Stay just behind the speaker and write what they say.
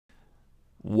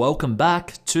Welcome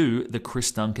back to the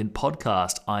Chris Duncan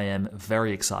podcast. I am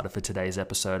very excited for today's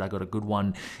episode. I got a good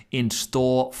one in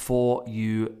store for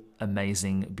you,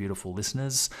 amazing, beautiful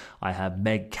listeners. I have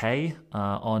Meg K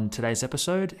on today's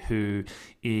episode, who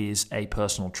is a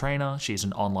personal trainer. She's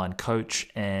an online coach,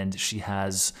 and she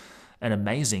has an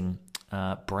amazing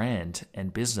brand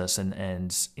and business and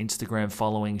Instagram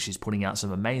following. She's putting out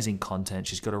some amazing content.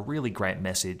 She's got a really great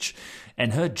message,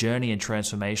 and her journey and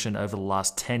transformation over the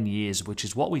last 10 years, which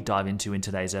is what we dive into in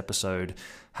today's episode,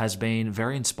 has been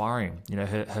very inspiring. You know,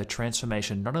 her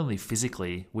transformation, not only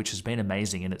physically, which has been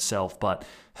amazing in itself, but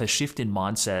her shift in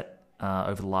mindset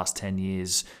over the last 10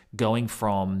 years, going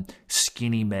from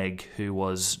skinny Meg, who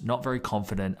was not very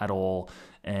confident at all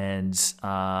and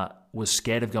was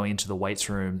scared of going into the weights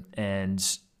room,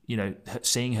 and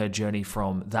seeing her journey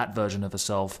from that version of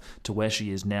herself to where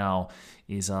she is now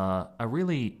is a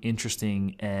really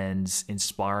interesting and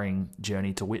inspiring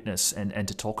journey to witness and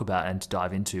to talk about and to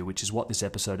dive into, which is what this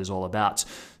episode is all about.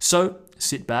 So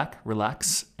sit back,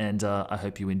 relax, and I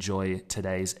hope you enjoy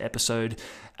today's episode.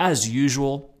 As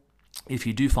usual, if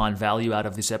you do find value out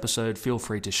of this episode, feel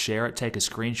free to share it. Take a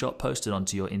screenshot, post it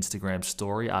onto your Instagram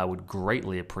story. I would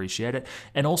greatly appreciate it.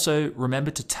 And also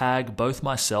remember to tag both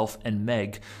myself and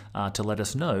Meg to let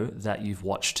us know that you've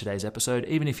watched today's episode.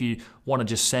 Even if you want to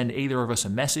just send either of us a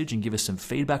message and give us some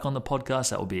feedback on the podcast,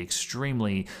 that would be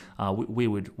extremely, we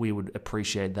would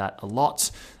appreciate that a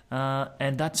lot.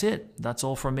 And that's it. That's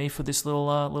all from me for this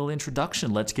little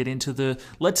introduction.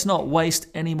 Let's not waste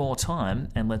any more time,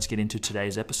 and let's get into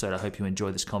today's episode. I hope you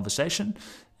enjoy this conversation,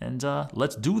 and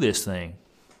let's do this thing.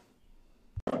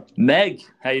 Meg,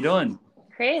 how you doing?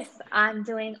 Chris, I'm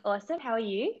doing awesome. How are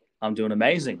you? I'm doing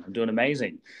amazing.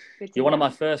 You're one of my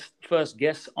first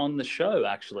guests on the show,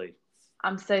 actually.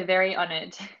 I'm so very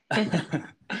honored.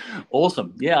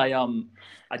 Awesome. Yeah,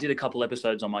 I did a couple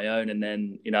episodes on my own, and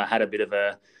then I had a bit of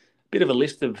a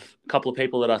list of a couple of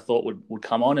people that I thought would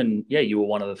come on, and yeah, you were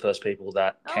one of the first people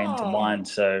that came to mind.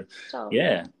 So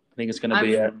yeah, I think it's going to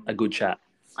be a good chat.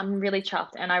 I'm really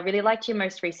chuffed, and I really liked your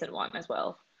most recent one as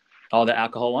well. Oh, the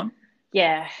alcohol one?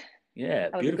 Yeah,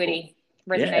 that was a goodie.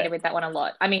 Resonated with that one a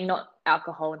lot. I mean, not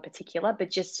alcohol in particular,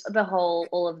 but just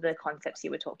all of the concepts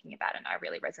you were talking about, and I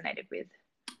really resonated with.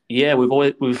 Yeah,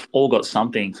 we've all got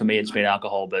something. For me, it's been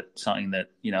alcohol, but something that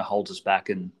holds us back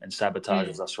and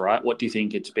sabotages us. Right? What do you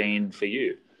think it's been for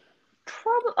you?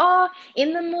 Probably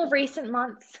in the more recent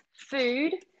months,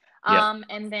 food.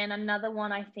 And then another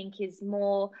one I think is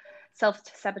more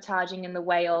self-sabotaging in the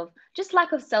way of just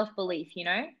lack of self-belief.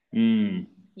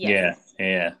 Yes.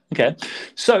 Yeah. Okay.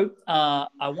 So I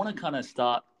want to kind of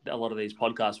start a lot of these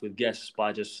podcasts with guests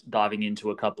by just diving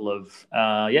into a couple of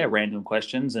random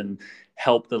questions and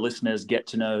help the listeners get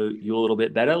to know you a little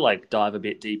bit better, like dive a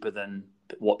bit deeper than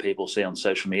what people see on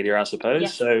social media, I suppose.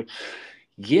 Yes. So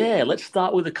let's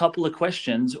start with a couple of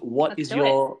questions. What is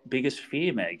your biggest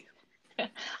fear, Meg?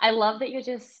 I love that you're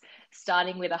just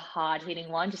starting with a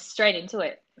hard-hitting one, just straight into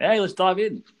it. Hey, let's dive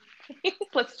in.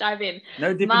 Let's dive in.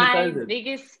 No dipping my the toes in.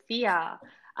 Biggest fear.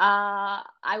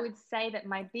 I would say that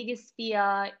my biggest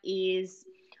fear is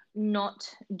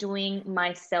not doing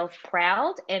myself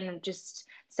proud, and just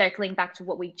circling back to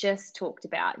what we just talked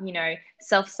about,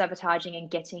 self-sabotaging and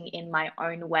getting in my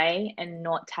own way and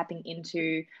not tapping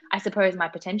into, I suppose, my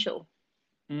potential.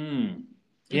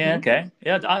 Yeah, okay.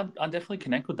 Yeah, I definitely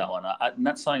connect with that one. And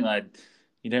that's something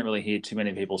you don't really hear too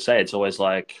many people say. It's always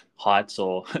like heights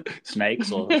or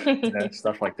snakes or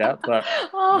stuff like that. But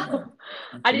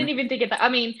I didn't even think of that. I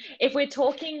mean, if we're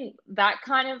talking that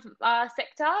kind of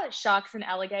sector, sharks and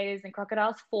alligators and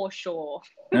crocodiles, for sure.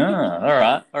 All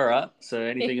right. So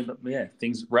anything,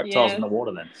 reptiles in the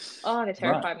water then. Oh, they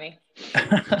terrify me.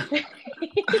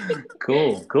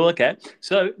 Cool. Okay.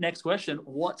 So next question: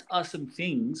 what are some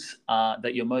things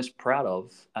that you're most proud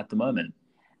of at the moment?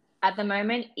 At the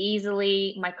moment,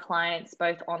 easily my clients,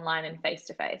 both online and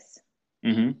face-to-face.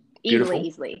 Mm-hmm.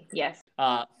 Easily, yes.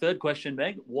 Third question,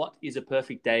 Meg, what is a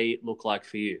perfect day look like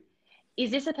for you? Is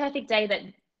this a perfect day that,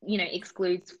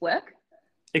 excludes work?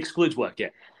 Excludes work, yeah.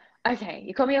 Okay,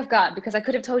 you caught me off guard because I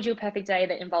could have told you a perfect day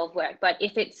that involved work. But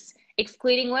if it's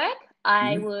excluding work,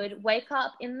 I would wake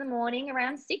up in the morning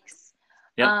around 6.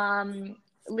 Yep.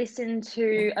 Listen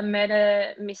to a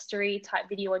murder mystery type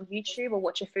video on YouTube or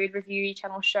watch a food review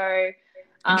channel show.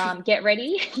 Get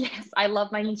ready. Yes, I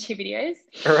love my YouTube videos.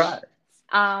 All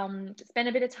right. Spend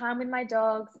a bit of time with my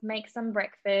dogs, make some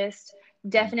breakfast,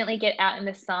 definitely get out in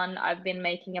the sun. I've been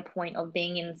making a point of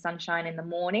being in the sunshine in the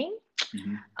morning.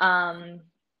 Mm-hmm.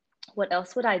 What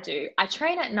else would I do? I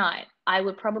train at night. I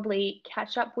would probably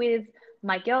catch up with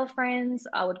my girlfriends.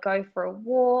 I would go for a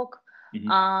walk.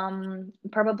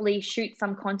 Probably shoot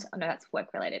some content. Oh, no, that's work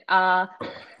related. Yeah,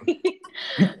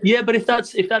 but if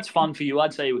that's fun for you,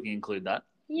 I'd say we can include that.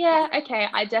 Yeah, okay.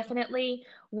 I definitely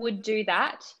would do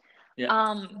that.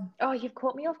 Yeah. Oh, you've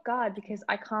caught me off guard because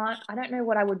I don't know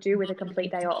what I would do with a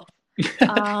complete day off.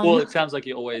 Well, it sounds like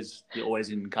you're always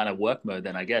in kind of work mode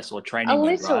then, I guess, or A training mode,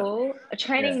 right? little, a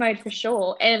training mode for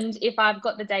sure. And if I've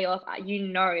got the day off, you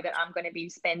know that I'm going to be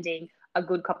spending a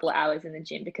good couple of hours in the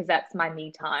gym because that's my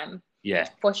me time. Yeah.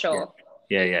 For sure.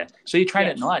 Yeah. So you train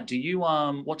Yes. at night. Do you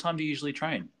what time do you usually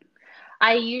train?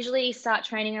 I usually start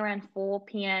training around 4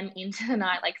 p.m. into the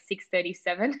night, like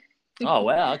 6:37. Oh,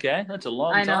 wow. Okay. That's a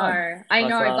long time. I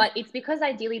know, but it's because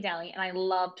I dilly-dally and I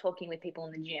love talking with people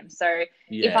in the gym. So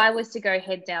if I was to go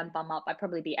head down, bum up, I'd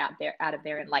probably be out of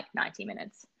there in like 90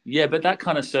 minutes. Yeah, but that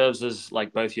kind of serves as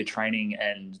like both your training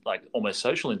and like almost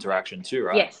social interaction too,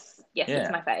 right? Yes, Yeah.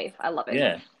 it's my fave. I love it.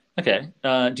 Yeah. Okay.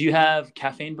 Do you have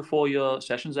caffeine before your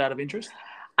sessions out of interest?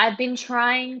 I've been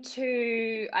trying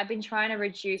to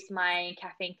reduce my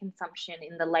caffeine consumption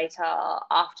in the later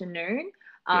afternoon.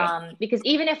 Because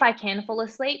even if I can fall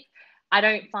asleep, I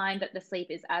don't find that the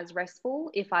sleep is as restful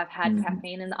if I've had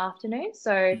caffeine in the afternoon.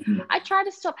 So I try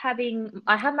to stop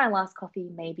I have my last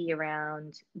coffee maybe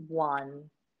around 1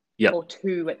 or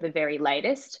 2 at the very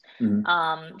latest,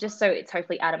 just so it's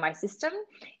hopefully out of my system.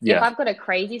 If I've got a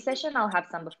crazy session, I'll have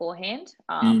some beforehand,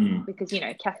 because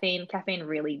caffeine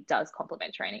really does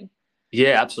complement training.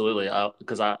 Yeah, absolutely.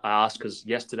 Because I asked because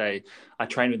yesterday I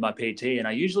trained with my PT and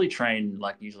I usually train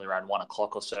usually around 1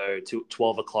 o'clock or so to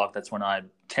 12 o'clock. That's when I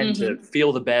tend to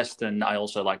feel the best. And I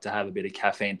also like to have a bit of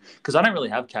caffeine because I don't really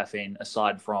have caffeine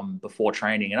aside from before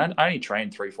training. And I only train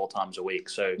 3-4 times a week.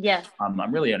 So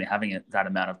I'm really only having it that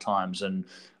amount of times. And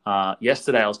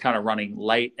yesterday I was kind of running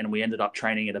late and we ended up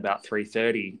training at about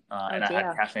 3:30 and I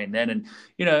had caffeine then. And,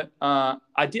 I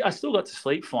still got to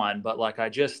sleep fine, but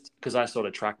because I sort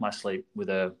of track my sleep with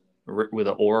a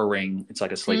Aura ring. It's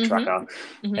like a sleep tracker.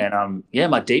 And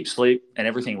my deep sleep and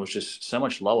everything was just so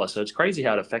much lower. So it's crazy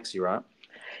how it affects you, right?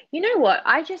 You know what?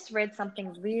 I just read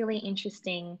something really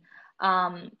interesting.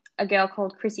 A girl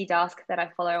called Chrissy Dask that I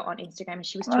follow on Instagram, and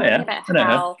she was talking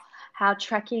about how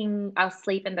tracking our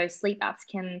sleep and those sleep apps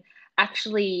can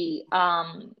actually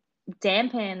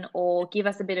dampen or give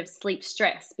us a bit of sleep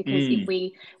stress, because if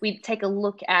we take a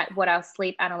look at what our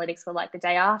sleep analytics were like the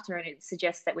day after and it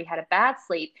suggests that we had a bad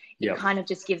sleep, it kind of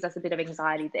just gives us a bit of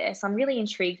anxiety there. So I'm really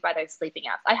intrigued by those sleeping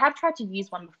apps. I have tried to use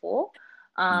one before,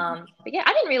 but yeah,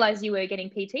 I didn't realize you were getting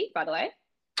PT, by the way.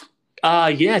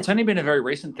 Yeah, it's only been a very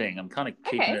recent thing. I'm kind of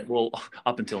keeping it, well,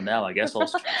 up until now, I guess I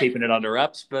was keeping it under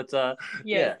wraps, but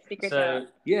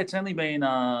it's only been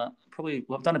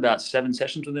I've done about 7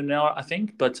 sessions with him now, I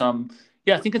think. But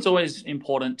I think it's always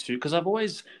important because I've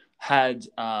always had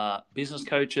business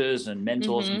coaches and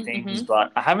mentors and things,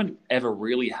 but I haven't ever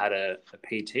really had a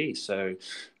PT. So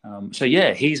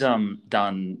he's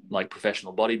done like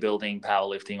professional bodybuilding,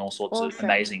 powerlifting, all sorts of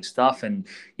amazing stuff, and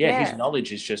his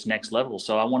knowledge is just next level.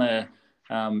 So I want to.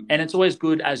 And it's always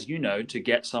good, as you know, to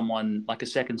get someone like a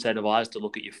second set of eyes to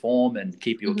look at your form and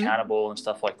keep you accountable and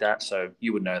stuff like that. So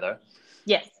you would know, though.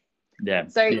 Yes. Yeah.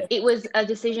 So it was a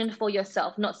decision for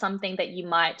yourself, not something that you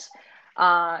might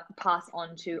pass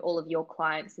on to all of your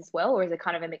clients as well, or is it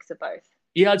kind of a mix of both?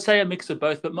 Yeah, I'd say a mix of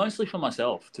both, but mostly for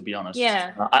myself, to be honest.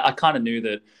 Yeah. I kind of knew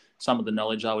that some of the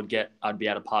knowledge I would get, I'd be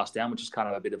able to pass down, which is kind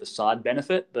of a bit of a side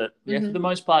benefit. But for the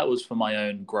most part, it was for my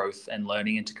own growth and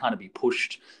learning and to kind of be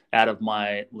pushed out of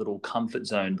my little comfort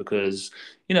zone because,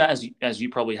 as you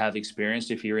probably have experienced,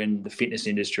 if you're in the fitness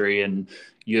industry and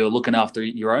you're looking after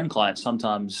your own clients,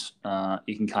 sometimes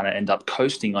you can kind of end up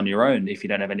coasting on your own if you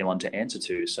don't have anyone to answer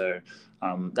to. So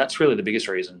that's really the biggest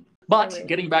reason. But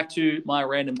getting back to my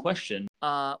random question,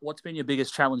 what's been your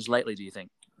biggest challenge lately, do you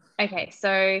think? Okay,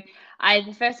 so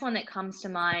the first one that comes to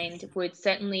mind would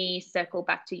certainly circle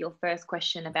back to your first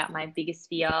question about my biggest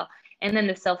fear and then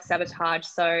the self-sabotage.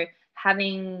 So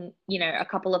having, a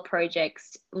couple of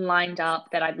projects lined up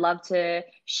that I'd love to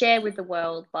share with the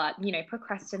world, but,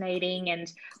 procrastinating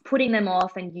and putting them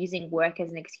off and using work as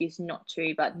an excuse not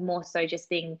to, but more so just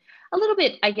being a little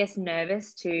bit, I guess,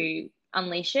 nervous to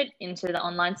unleash it into the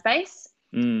online space.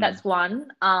 That's one.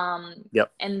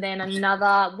 And then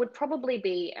another would probably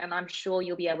be, and I'm sure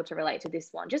you'll be able to relate to this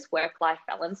one, just work-life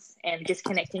balance and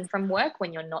disconnecting from work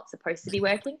when you're not supposed to be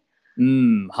working.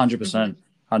 100%.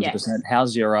 100%.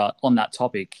 How's your on that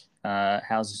topic?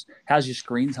 How's your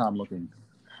screen time looking?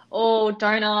 Oh,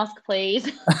 don't ask, please.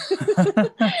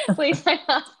 Please don't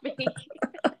ask me.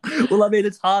 Well, I mean,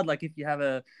 it's hard. Like if you have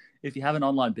an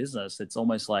online business, it's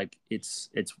almost like it's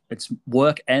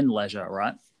work and leisure,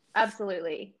 right?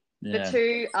 Absolutely. The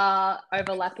two are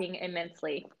overlapping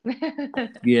immensely.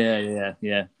 Yeah. Do you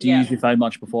Yeah. use your phone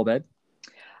much before bed?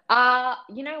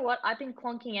 You know what? I've been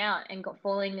clonking out and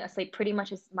falling asleep pretty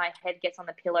much as my head gets on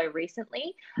the pillow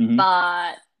recently. Mm-hmm.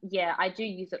 But yeah, I do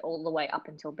use it all the way up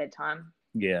until bedtime.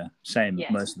 Yeah, same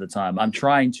Yeah. most of the time. I'm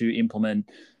trying to implement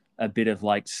a bit of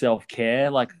like self-care,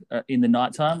 like in the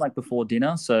nighttime, like before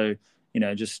dinner. So,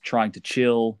 just trying to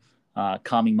chill,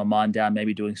 calming my mind down,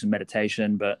 maybe doing some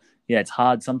meditation. But yeah, it's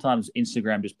hard. Sometimes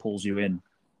Instagram just pulls you in.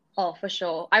 Oh, for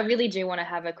sure. I really do want to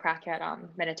have a crack at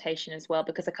meditation as well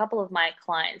because a couple of my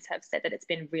clients have said that it's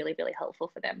been really, really helpful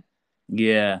for them.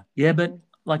 Yeah, but Mm.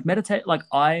 like meditate, like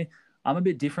I'm a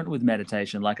bit different with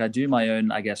meditation. Like I do my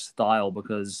own, I guess, style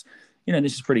because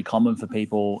this is pretty common for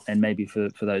people, and maybe for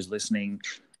those listening.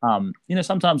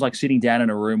 Sometimes like sitting down in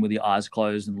a room with your eyes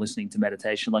closed and listening to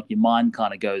meditation, like your mind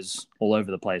kind of goes all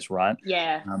over the place, right?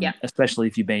 Yeah. Especially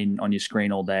if you've been on your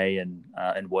screen all day and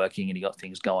working and you got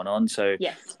things going on. So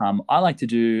Yes. I like to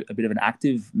do a bit of an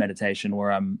active meditation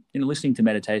where I'm listening to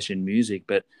meditation music,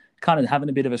 but kind of having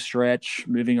a bit of a stretch,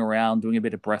 moving around, doing a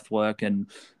bit of breath work, and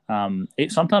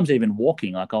sometimes even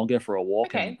walking. Like I'll go for a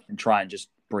walk and Okay. try and just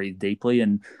breathe deeply.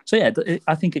 And so yeah,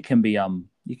 I think it can be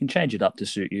you can change it up to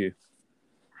suit you.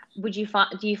 Do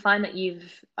you find that you've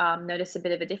noticed a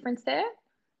bit of a difference there?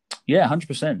 Yeah,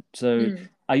 100%. So Mm.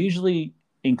 I usually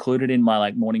include it in my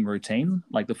like morning routine.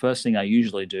 Like the first thing I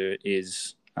usually do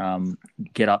is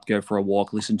get up, go for a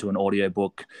walk, listen to an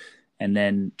audiobook, and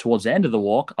then towards the end of the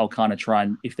walk, I'll kind of try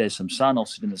and, if there's some sun, I'll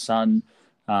sit in the sun,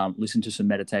 listen to some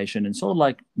meditation, and sort of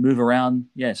like move around,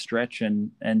 stretch,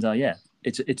 and yeah,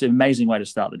 it's an amazing way to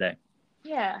start the day.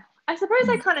 Yeah. I suppose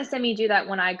I kind of semi do that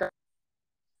when I go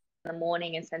in the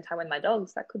morning and spend time with my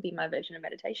dogs. That could be my version of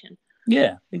meditation.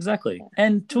 Yeah, exactly.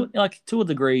 And to a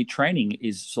degree, training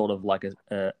is sort of like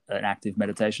an active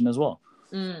meditation as well.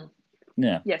 Mm.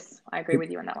 Yeah. Yes, I agree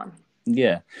with you on that one.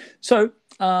 Yeah. So,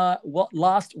 what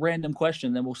last random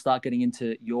question? Then we'll start getting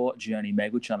into your journey,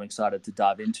 Meg, which I'm excited to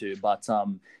dive into. But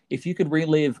if you could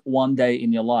relive one day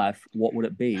in your life, what would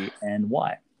it be and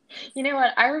why? You know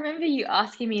what? I remember you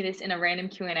asking me this in a random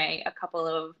Q&A a couple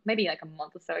of maybe like a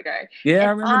month or so ago. Yeah,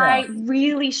 I And remember now. I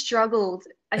really struggled.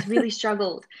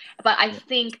 But I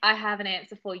think I have an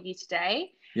answer for you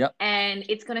today. Yep. And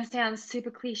it's going to sound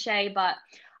super cliche, but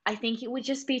I think it would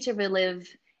just be to relive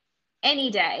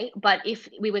any day, but if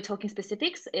we were talking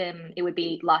specifics, it would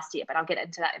be last year, but I'll get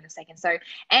into that in a second. So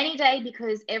any day,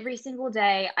 because every single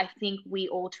day, I think we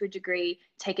all to a degree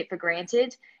take it for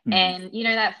granted. And you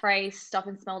know that phrase, stop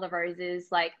and smell the roses,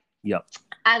 like, yep.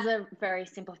 As a very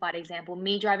simplified example,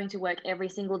 me driving to work every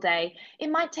single day,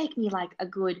 it might take me like a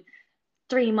good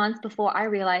 3 months before I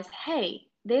realize, hey,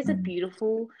 there's a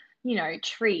beautiful,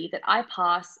 tree that I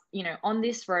pass, on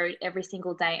this road every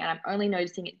single day. And I'm only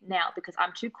noticing it now because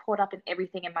I'm too caught up in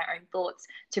everything in my own thoughts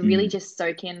to really just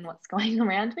soak in what's going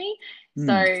around me.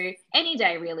 So any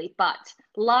day really. But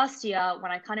last year,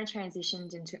 when I kind of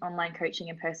transitioned into online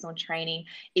coaching and personal training,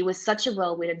 it was such a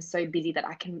whirlwind and so busy that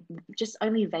I can just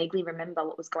only vaguely remember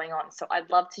what was going on. So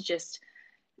I'd love to just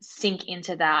sink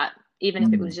into that, even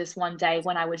if it was just one day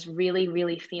when I was really,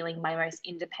 really feeling my most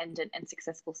independent and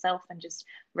successful self, and just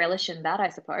relish in that, I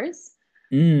suppose.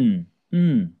 All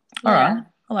right.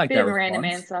 I like Bit that of a response. random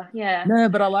answer. Yeah. No,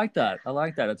 but I like that.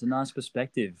 It's a nice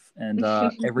perspective. And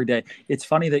every day, it's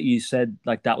funny that you said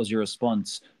like that was your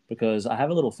response, because I have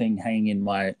a little thing hanging in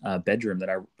my bedroom that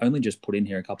I only just put in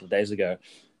here a couple of days ago.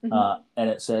 And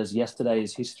it says, yesterday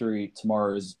is history,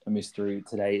 tomorrow is a mystery,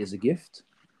 today is a gift.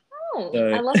 Oh, So,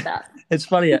 I love that. It's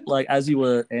funny, like as you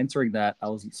were answering that, I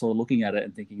was sort of looking at it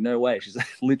and thinking, no way, she's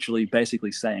literally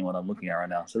basically saying what I'm looking at right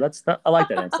now. So I like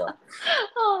that answer.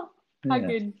 Oh, how Yeah.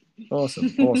 good.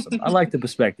 Awesome. I like the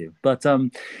perspective. But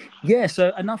yeah,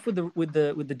 so enough with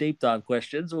the deep dive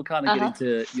questions. We'll kind of get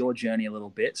into your journey a little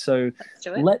bit. So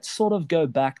let's sort of go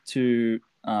back to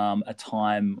a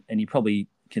time, and you probably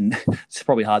can it's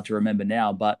probably hard to remember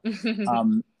now, but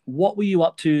what were you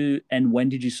up to, and when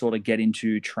did you sort of get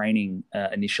into training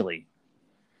initially?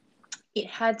 It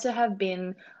had to have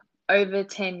been over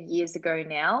 10 years ago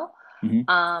now.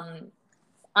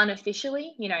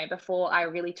 Unofficially, before I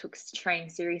really took training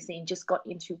seriously and just got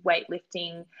into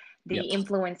weightlifting, the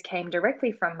influence came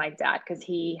directly from my dad, because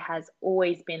he has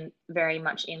always been very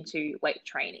much into weight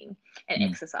training and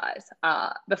exercise.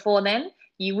 Before then,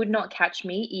 you would not catch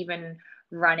me even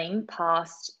running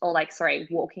past, or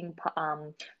walking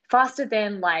faster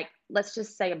than, like, let's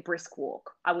just say a brisk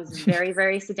walk. I was very,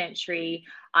 very sedentary.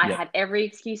 I had every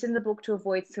excuse in the book to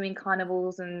avoid swimming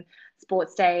carnivals and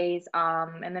sports days.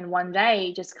 And then one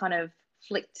day just kind of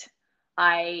flicked.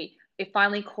 It it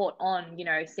finally caught on,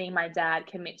 seeing my dad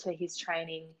commit to his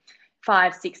training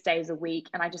 5-6 days a week.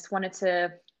 And I just wanted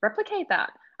to replicate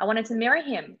that. I wanted to mirror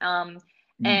him.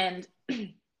 And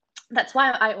that's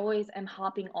why I always am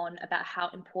harping on about how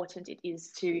important it is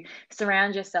to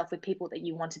surround yourself with people that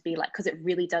you want to be like, because it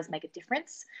really does make a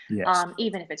difference, Yes.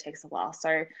 even if it takes a while.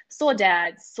 So saw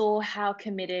dad, saw how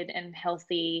committed and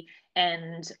healthy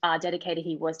and dedicated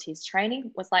he was to his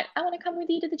training, was like, I want to come with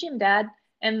you to the gym, Dad.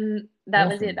 And that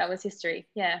was it. That was history.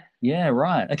 Yeah. Yeah,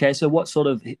 right. Okay, so what sort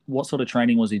of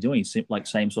training was he doing? Like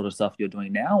same sort of stuff you're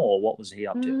doing now, or what was he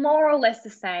up to? More or less the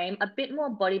same, a bit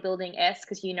more bodybuilding-esque,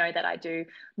 because that I do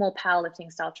more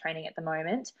powerlifting style training at the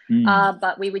moment.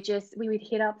 But we would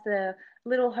hit up the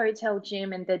little hotel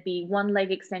gym, and there'd be one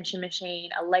leg extension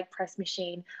machine, a leg press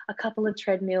machine, a couple of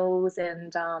treadmills,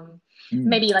 and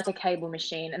maybe like a cable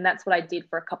machine. And that's what I did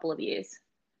for a couple of years.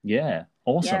 Yeah,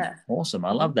 awesome, Yeah. awesome. I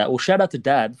love that. Well, shout out to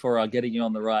Dad for getting you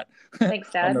on the right,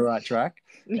 Thanks, Dad. on the right track,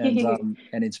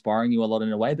 and inspiring you a lot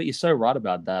in a way. But you're so right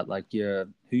about that. Like, who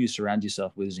you surround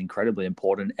yourself with is incredibly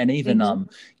important. And even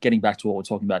getting back to what we're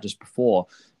talking about just before,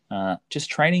 just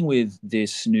training with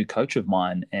this new coach of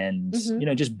mine, and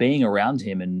just being around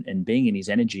him and being in his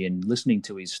energy and listening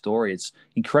to his story, it's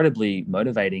incredibly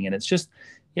motivating, and it's just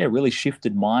really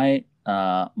shifted my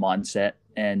mindset.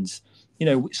 And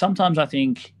sometimes I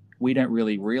think we don't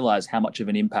really realize how much of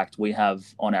an impact we have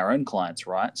on our own clients,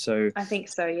 right? So I think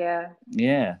so, yeah.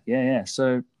 Yeah.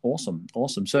 So awesome.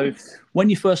 So when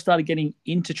you first started getting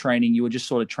into training, you were just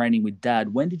sort of training with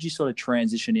Dad. When did you sort of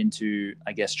transition into,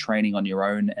 I guess, training on your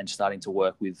own and starting to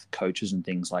work with coaches and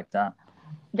things like that?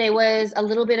 There was a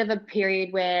little bit of a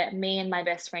period where me and my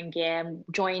best friend Gam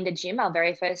joined a gym, our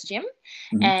very first gym,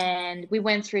 and we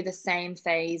went through the same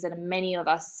phase that many of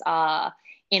us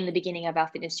in the beginning of our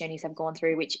fitness journeys have gone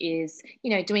through, which is,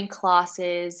 doing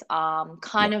classes,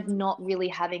 kind of not really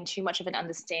having too much of an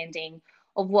understanding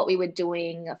of what we were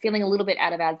doing, feeling a little bit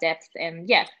out of our depth, and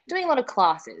doing a lot of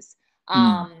classes,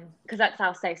 because that's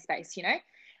our safe space,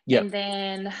 Yep. And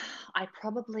then I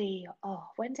probably,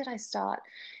 when did I start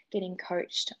getting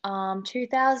coached?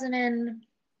 2000 and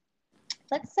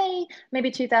let's say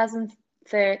maybe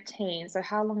 2013. So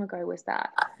how long ago was that?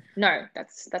 No,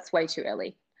 that's way too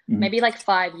early. Maybe like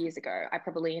 5 years ago, I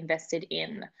probably invested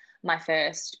in my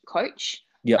first coach.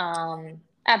 Yep.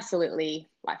 Absolutely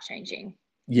life-changing.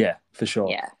 Yeah, for sure.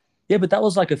 Yeah, but that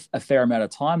was like a fair amount of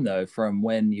time though, from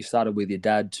when you started with your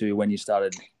dad to when you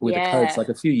started with a coach, like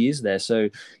a few years there. So,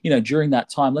 during that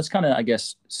time, let's kind of, I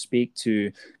guess, speak to,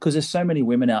 because there's so many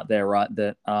women out there, right,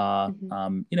 that are,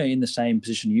 in the same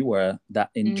position you were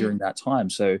during that time.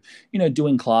 So,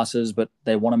 doing classes, but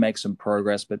they want to make some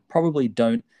progress, but probably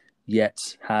don't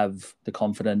yet have the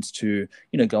confidence to,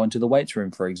 go into the weights room,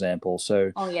 for example.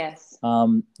 So,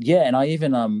 and I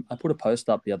even, I put a post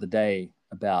up the other day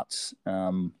about,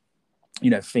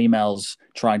 females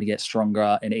trying to get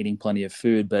stronger and eating plenty of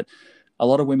food, but a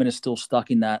lot of women are still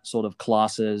stuck in that sort of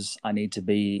classes. I need to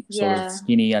be sort of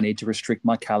skinny. I need to restrict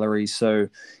my calories. So,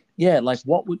 like,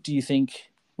 what do you think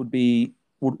would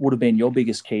have been your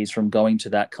biggest keys from going to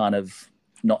that kind of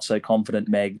not so confident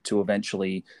Meg to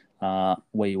eventually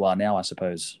where you are now, I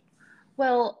suppose?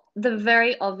 Well, the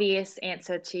very obvious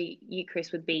answer to you,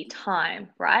 Chris, would be time,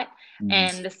 right?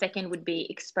 And the second would be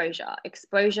exposure.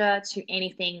 Exposure to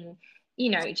anything,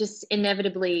 just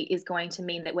inevitably is going to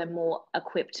mean that we're more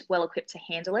well equipped to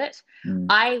handle it.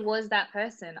 I was that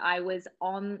person. I was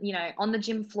on the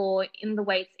gym floor in the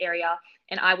weights area,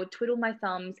 and I would twiddle my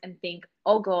thumbs and think,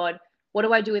 oh God, what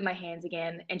do I do with my hands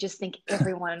again? And just think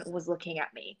everyone was looking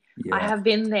at me. I have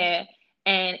been there,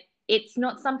 and it's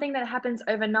not something that happens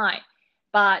overnight.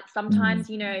 But sometimes,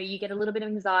 you get a little bit of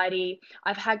anxiety.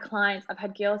 I've had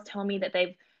girls tell me that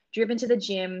they've driven to the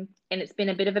gym and it's been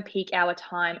a bit of a peak hour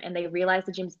time and they realize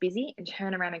the gym's busy and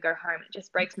turn around and go home. It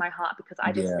just breaks my heart, because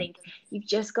I just think you've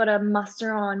just got to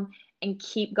muster on and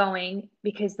keep going,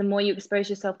 because the more you expose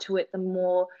yourself to it, the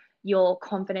more your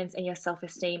confidence and your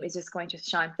self-esteem is just going to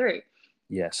shine through.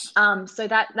 Yes. So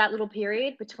that little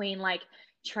period between like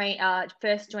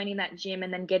first joining that gym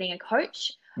and then getting a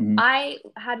coach, I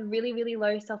had really, really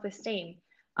low self-esteem.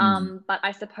 But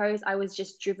I suppose I was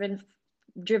just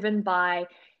driven by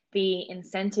the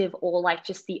incentive, or like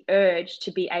just the urge to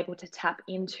be able to tap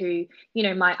into,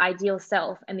 my ideal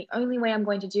self. And the only way I'm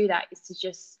going to do that is to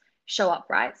just show up,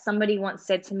 right? Somebody once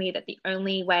said to me that the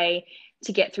only way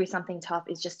to get through something tough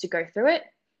is just to go through it.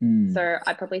 So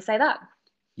I'd probably say that.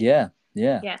 Yeah.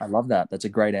 I love that. That's a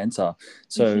great answer.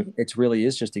 So it really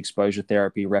is just exposure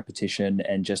therapy, repetition,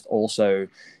 and just also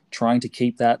trying to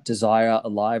keep that desire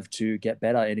alive to get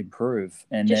better and improve.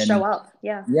 And just then show up.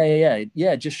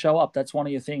 Yeah. Just show up. That's one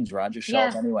of your things, right? Just show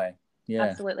up anyway. Yeah.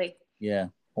 Absolutely. Yeah.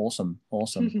 Awesome.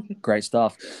 Great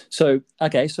stuff. So,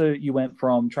 okay. So you went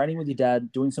from training with your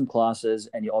dad, doing some classes,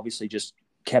 and you obviously just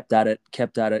kept at it,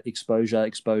 exposure.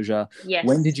 When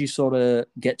Yes. did you sort of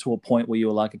get to a point where you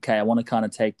were like, okay, I want to kind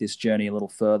of take this journey a little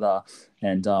further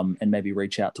and maybe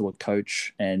reach out to a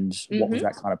coach? And what was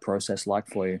that kind of process like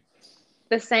for you?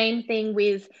 The same thing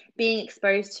with being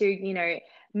exposed to,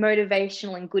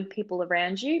 motivational and good people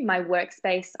around you. My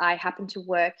workspace, I happened to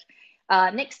work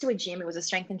next to a gym. It was a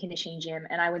strength and conditioning gym.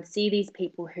 And I would see these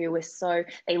people who were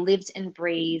they lived and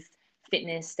breathed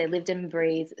fitness. They lived and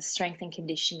breathed strength and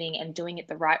conditioning and doing it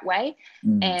the right way.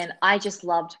 And I just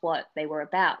loved what they were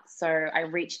about. So I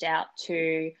reached out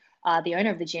to the owner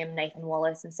of the gym, Nathan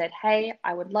Wallace, and said, hey,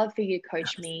 I would love for you to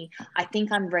coach me. I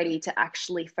think I'm ready to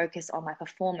actually focus on my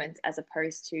performance as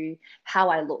opposed to how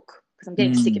I look, because I'm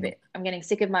getting sick of it. I'm getting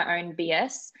sick of my own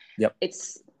BS. Yep.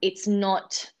 It's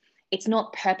not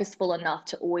purposeful enough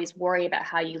to always worry about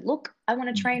how you look. I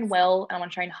want to train well, and I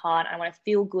want to train hard, and I want to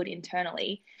feel good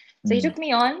internally. So he took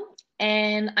me on,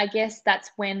 and I guess that's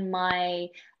when my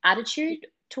attitude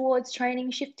towards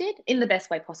training shifted in the best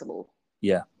way possible.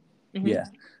 Yeah. Yeah.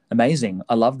 Amazing.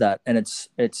 I love that. And it's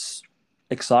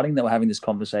exciting that we're having this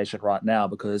conversation right now,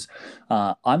 because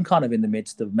I'm kind of in the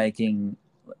midst of making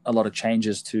a lot of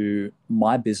changes to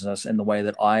my business and the way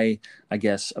that I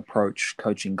guess, approach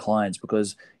coaching clients,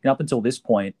 because up until this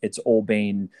point, it's all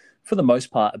been, for the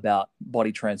most part, about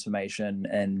body transformation.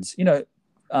 And,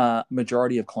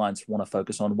 majority of clients want to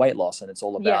focus on weight loss, and it's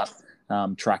all about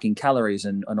tracking calories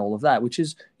and all of that, which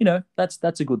is,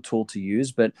 that's a good tool to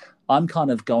use. But I'm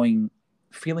kind of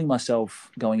feeling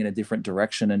myself going in a different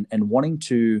direction and wanting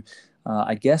to,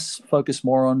 I guess, focus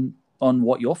more on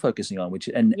what you're focusing on, which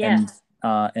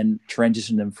and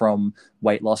transition them from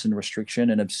weight loss and restriction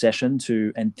and obsession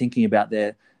to, and thinking about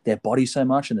their body so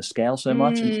much and the scale so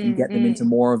much, and get them into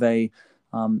more of a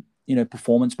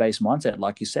performance-based mindset,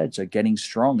 like you said. So getting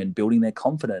strong and building their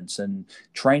confidence and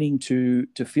training to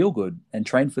feel good and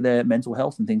train for their mental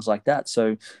health and things like that.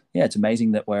 So yeah, it's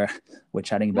amazing that we're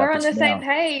chatting about We're this on the now. same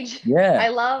page. Yeah, I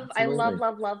love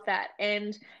absolutely. that.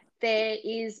 And there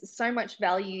is so much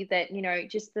value that,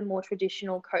 just the more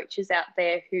traditional coaches out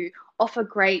there who offer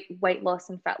great weight loss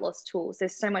and fat loss tools,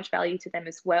 there's so much value to them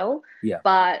as well. Yeah.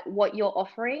 But what you're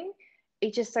offering,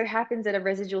 it just so happens that a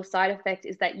residual side effect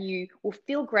is that you will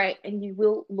feel great and you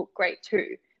will look great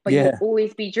too. But you'll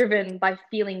always be driven by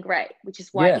feeling great, which is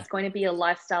why it's going to be a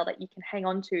lifestyle that you can hang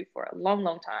on to for a long,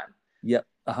 long time. Yep,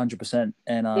 100%.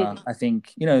 And I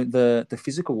think, the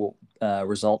physical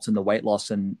results and the weight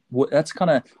loss, and that's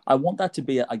kind of, I want that to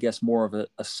be, I guess, more of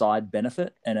a side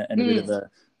benefit and a bit of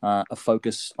a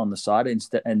focus on the side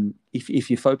instead. And if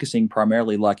you're focusing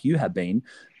primarily like you have been,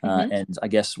 and I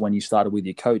guess when you started with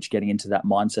your coach, getting into that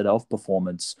mindset of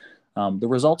performance, the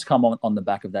results come on the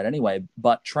back of that anyway.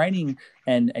 But training,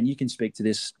 and you can speak to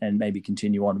this and maybe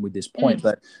continue on with this point,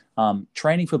 but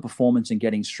training for performance and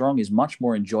getting strong is much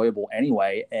more enjoyable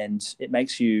anyway. And it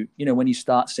makes you, when you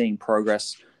start seeing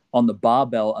progress on the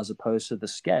barbell as opposed to the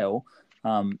scale,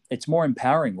 it's more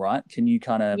empowering, right? Can you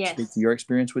kind of speak to your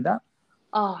experience with that?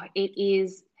 Oh, it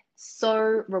is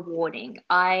so rewarding.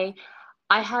 I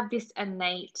have this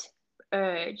innate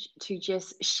urge to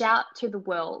just shout to the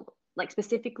world, like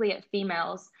specifically at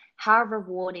females, how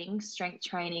rewarding strength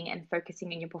training and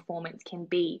focusing on your performance can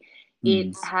be.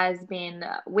 It has been,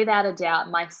 without a doubt,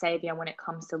 my savior when it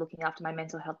comes to looking after my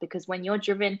mental health, because when you're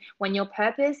driven, when your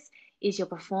purpose is your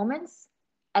performance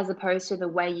as opposed to the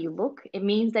way you look, it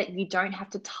means that you don't have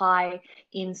to tie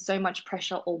in so much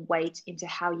pressure or weight into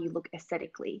how you look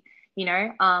aesthetically.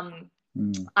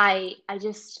 I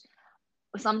just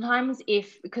sometimes,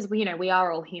 because we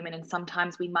are all human, and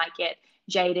sometimes we might get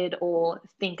jaded or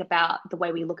think about the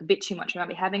way we look a bit too much. We might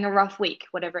be having a rough week,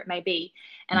 whatever it may be.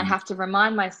 And I have to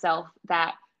remind myself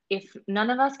that if none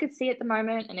of us could see at the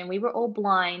moment, and then we were all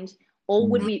blind, all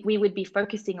we would be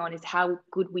focusing on is how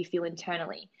good we feel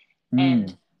internally.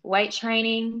 And weight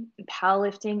training,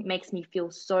 powerlifting makes me feel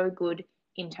so good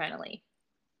internally.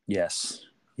 Yes.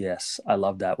 I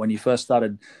love that. When you first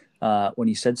started, when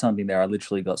you said something there, I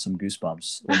literally got some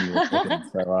goosebumps when you were talking.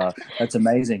 So that's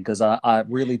amazing, because I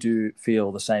really do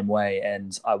feel the same way.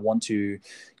 And I want to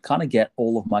kind of get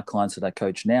all of my clients that I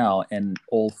coach now and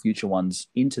all future ones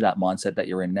into that mindset that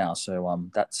you're in now. So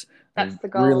that's the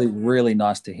goal. Really, really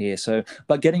nice to hear. So,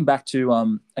 but getting back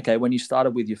to, okay, when you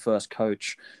started with your first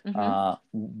coach,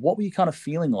 what were you kind of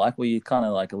feeling like? Were you kind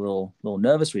of like a little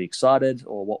nervous? Were you excited?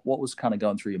 Or what was kind of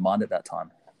going through your mind at that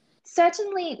time?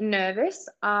 Certainly nervous.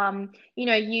 I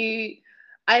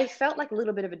felt like a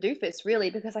little bit of a doofus, really,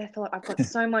 because I thought I've got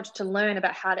so much to learn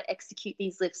about how to execute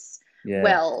these lifts Yeah.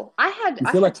 Well, You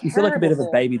I feel had like a bit terrible of a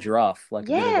form. baby giraffe, like a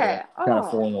bit of a Yeah. kind of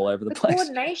Oh, falling all over the the place.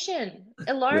 coordination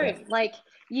Yeah. alone, like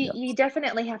Yeah. you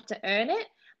definitely have to earn it.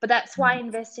 But that's why Mm,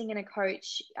 investing in a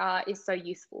coach is so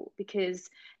useful, because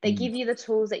they mm, give you the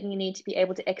tools that you need to be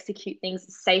able to execute things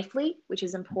safely, which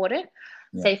is important,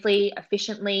 yeah. safely,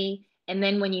 efficiently. And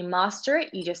then when you master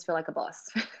it, you just feel like a boss.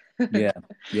 Yeah,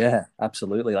 yeah,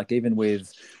 absolutely. Like even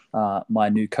with my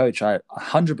new coach, I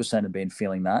 100% have been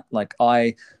feeling that. Like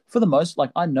for the most,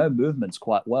 like I know movements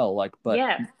quite well. Like,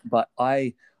 Yeah. but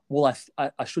well,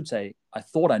 I should say, I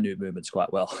thought I knew movements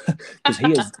quite well because he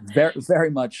has very,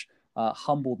 very much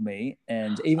humbled me.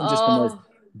 And even just the most Oh,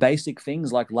 basic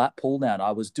things like lat pull down,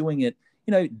 I was doing it,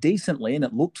 decently, and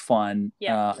it looked fine,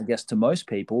 yeah. I guess, to most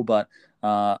people, but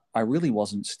I really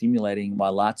wasn't stimulating my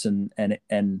lats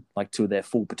and like to their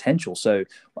full potential. So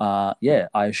yeah,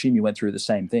 I assume you went through the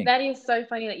same thing. That is so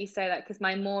funny that you say that, because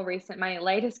my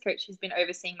latest coach who's been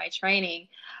overseeing my training,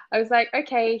 I was like,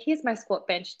 okay, here's my squat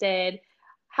bench dead.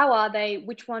 How are they?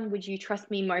 Which one would you trust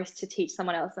me most to teach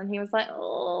someone else? And he was like,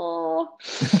 oh,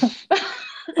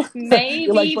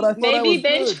 You're like, but I thought I maybe was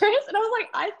bench good. press. And I was like,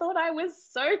 I thought I was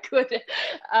so good.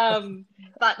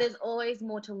 But there's always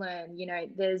more to learn.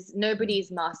 There's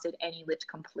nobody's mastered any lift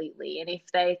completely. And if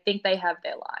they think they have,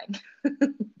 they're lying.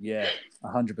 Yeah,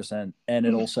 100%. And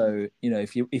it also,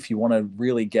 if you want to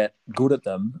really get good at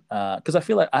them, because I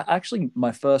feel like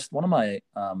one of my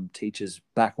teachers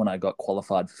back when I got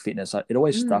qualified for fitness, it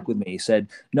always stuck Mm, with me. He said,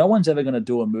 no one's ever going to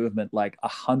do a movement like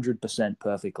 100%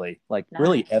 perfectly, like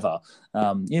really nice. ever.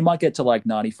 You might get to like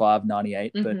 95,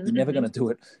 98, but Mm-hmm, you're never going mm-hmm. to do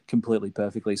it completely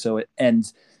perfectly.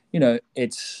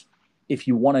 It's if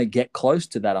you want to get close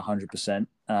to that 100%,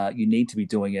 you need to be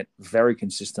doing it very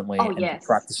consistently Oh, and be yes,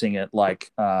 practicing it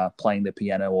like playing the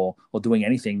piano or doing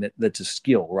anything that's a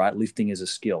skill, right? Lifting is a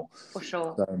skill. for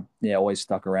sure. So yeah, always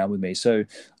stuck around with me. So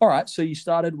all right, so you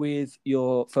started with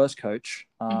your first coach.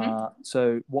 Mm-hmm.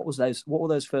 So what were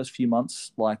those first few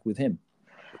months like with him?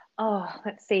 Oh,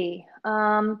 let's see.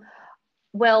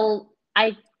 Well,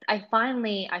 I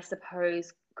finally, I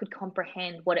suppose, could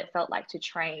comprehend what it felt like to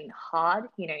train hard,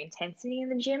 intensity in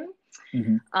the gym.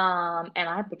 Mm-hmm. And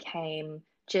I became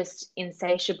just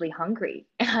insatiably hungry.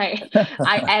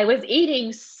 I was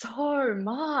eating so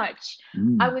much.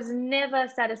 I Mm. was never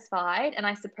satisfied, and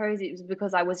I suppose it was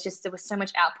because there was so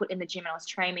much output in the gym, and I was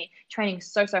training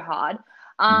so hard.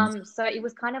 Mm. So it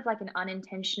was kind of like an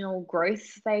unintentional growth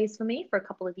phase for me for a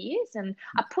couple of years, and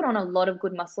I put on a lot of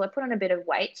good muscle. I put on a bit of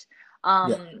weight,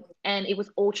 Yeah. and it was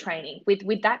all training.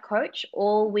 With that coach,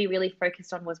 all we really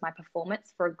focused on was my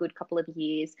performance for a good couple of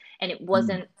years, and it Mm.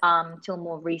 wasn't till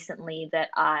more recently that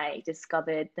I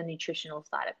discovered the nutritional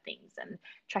side of things and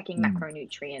tracking Mm.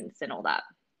 macronutrients and all that.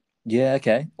 Yeah,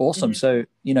 okay. Awesome. Hmm. So,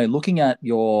 looking at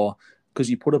because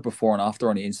you put a before and after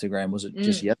on your Instagram, was it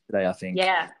just Mm, yesterday, I think?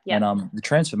 yeah, yeah. And the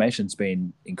transformation's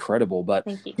been incredible. But,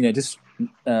 Thank you. just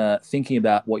thinking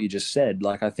about what you just said,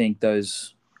 like I think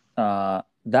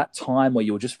that time where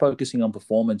you were just focusing on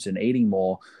performance and eating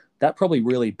more, that probably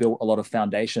really built a lot of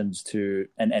foundations to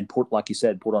and put, like you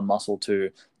said, put on muscle to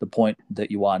the point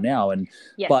that you are now. But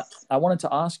Yes. I wanted to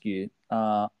ask you,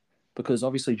 because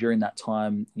obviously during that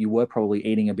time you were probably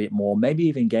eating a bit more, maybe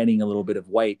even gaining a little bit of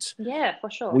weight. Yeah, for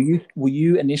Were sure.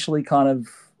 you initially kind of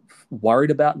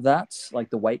worried about that, like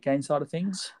the weight gain side of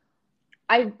things?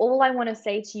 All I want to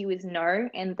say to you is no,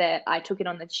 and that I took it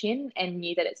on the chin and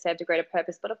knew that it served a greater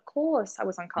purpose. But of course, I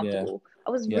was Yeah, uncomfortable.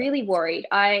 I was yeah. really worried.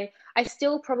 I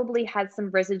still probably had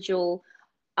some residual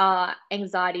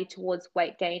anxiety towards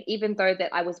weight gain, even though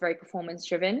that I was very performance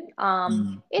driven. It's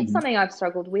Mm-hmm. something I've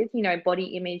struggled with,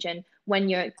 body image, and when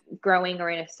you're growing or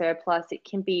in a surplus, it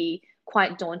can be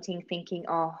quite daunting thinking,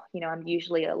 oh, I'm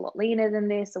usually a lot leaner than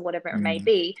this or whatever it may Mm-hmm.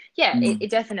 be. Yeah, it, Mm-hmm. it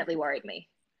definitely worried me.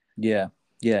 Yeah,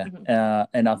 yeah. Hmm.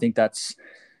 And I think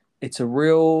it's a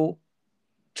real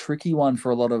tricky one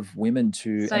for a lot of women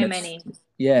So many.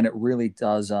 and it really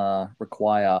does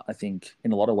require, I think,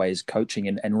 in a lot of ways, coaching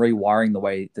and rewiring the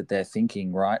way that they're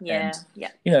thinking, right? And Yeah,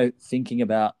 yeah. thinking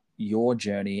about your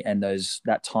journey and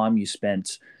that time you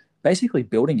spent basically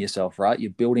building yourself, right?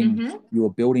 Hmm. You were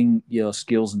building your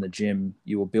skills in the gym,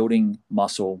 you were building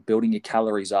muscle, building your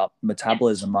calories up, Yes.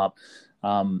 metabolism up.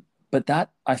 But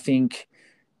that, I think,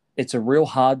 it's a real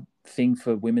hard thing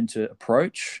for women to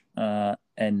approach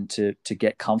and to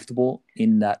get comfortable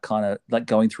in that kind of like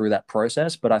going through that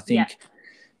process. But I Yeah.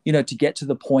 think to get to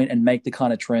the point and make the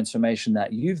kind of transformation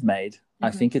that you've made,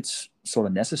 I Hmm. think it's sort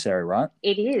of necessary, right?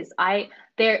 It is.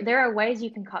 There are ways you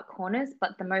can cut corners,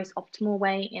 but the most optimal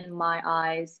way in my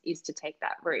eyes is to take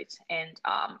that route and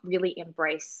really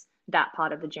embrace that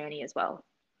part of the journey as well.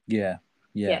 Yeah.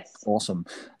 Yeah. Yes. Awesome.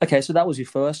 Okay. So that was your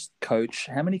first coach.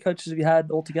 How many coaches have you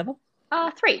had altogether?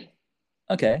 Three.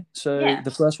 Okay. So Yeah.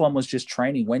 the first one was just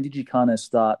training. When did you kind of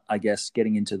start, I guess,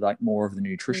 getting into like more of the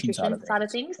nutrition side of Nutrition side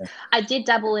of things? things. Yeah. I did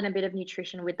dabble in a bit of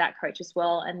nutrition with that coach as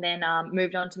well, and then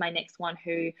moved on to my next one,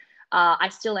 who I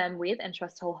still am with and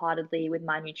trust wholeheartedly with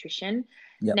my nutrition.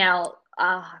 Yep. Now,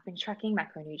 I've been tracking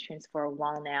macronutrients for a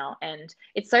while now, and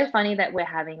it's so funny that we're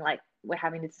having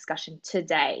this discussion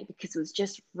today because it was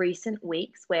just recent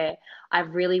weeks where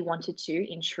I've really wanted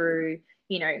to, in true,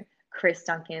 Chris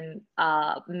Duncan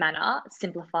manner,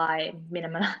 simplify,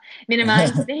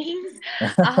 minimize things.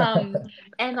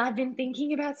 And I've been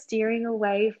thinking about steering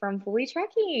away from fully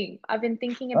tracking. I've been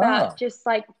thinking about Ah, just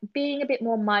like being a bit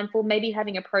more mindful, maybe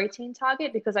having a protein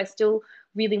target because I still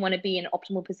really want to be in an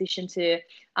optimal position to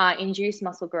induce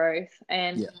muscle growth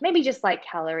and yeah. maybe just like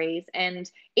calories. And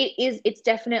it's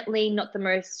definitely not the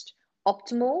most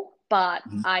optimal, but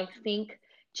Mhm. I think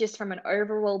just from an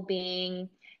overall being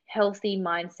healthy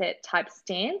mindset type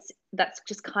stance, that's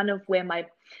just kind of where my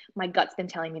gut's been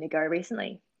telling me to go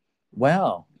recently.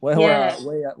 Wow. Well, Yeah.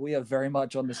 we are very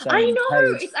much on the I same know.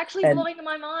 page. It's actually And blowing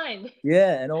my mind.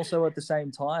 yeah, and also at the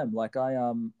same time, like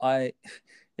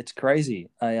it's crazy.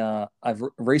 I've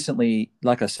recently,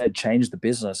 like I said, changed the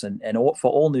business, and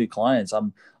for all new clients,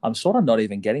 I'm sort of not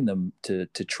even getting them to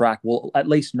track. Well, at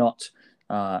least not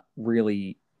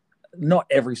really, not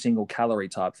every single calorie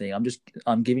type thing.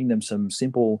 I'm giving them some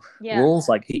simple Yeah. rules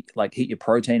like heat your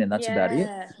protein, and that's about it.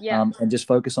 Yeah. Yeah. And just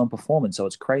focus on performance. So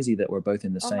it's crazy that we're both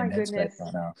in the Oh my same headspace goodness.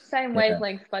 right now. Same Yeah.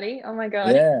 wavelength, buddy. Oh my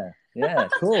God. Yeah, yeah,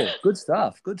 cool. Good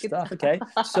stuff. Good Good stuff.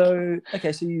 stuff. So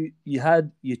you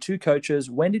had your two coaches.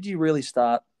 When did you really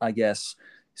start, I guess,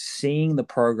 seeing the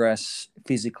progress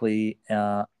physically,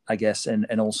 I guess,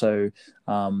 and also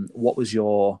what was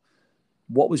your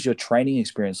training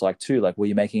experience like too? Like were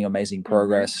you making amazing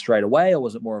progress straight away, or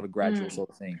was it more of a gradual Mm. sort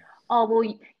of thing? Oh, well,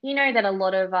 you know that a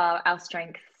lot of our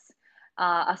strength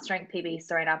PB,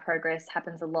 sorry, and our progress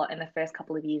happens a lot in the first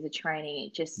couple of years of training.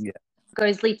 It just Yeah.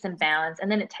 goes leaps and bounds, and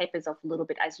then it tapers off a little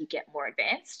bit as you get more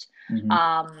advanced. Hmm.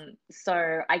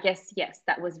 So I guess, yes,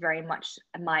 that was very much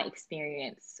my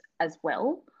experience as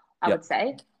well, I Yep. would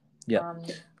say. Yep. Um,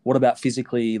 What about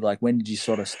physically? Like when did you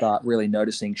sort of start really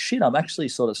noticing, shit, I'm actually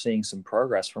sort of seeing some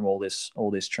progress from all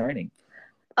this training?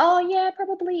 Oh yeah,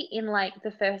 probably in like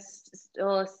the first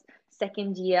or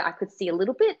second year, I could see a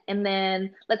little bit, and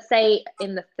then let's say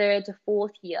in the third to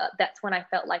fourth year, that's when I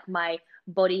felt like my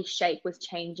body shape was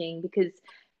changing because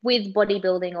with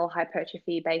bodybuilding or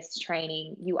hypertrophy based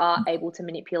training, you are able to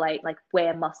manipulate like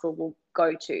where muscle will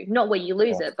go to, not where you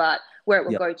lose Oh, it, but where it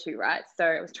will yep. go to, right? So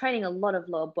I was training a lot of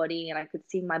lower body, and I could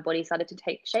see my body started to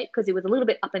take shape because it was a little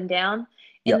bit up and down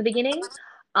in the Yep. beginning.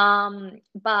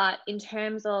 But in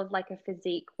terms of like a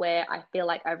physique where I feel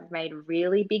like I've made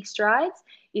really big strides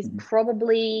is Mhm.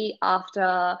 probably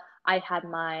after I had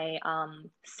my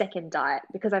second diet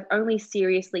because I've only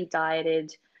seriously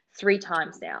dieted three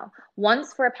times now.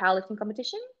 Once for a powerlifting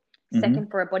competition, Mhm.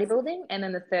 second for a bodybuilding, and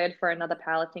then the third for another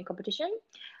powerlifting competition.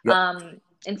 Yep.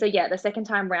 And so yeah, the second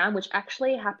time round, which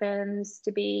actually happens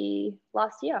to be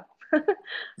last year, believe it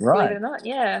Right. or not,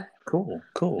 yeah. Cool.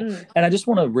 Cool. Mm. And I just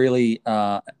want to really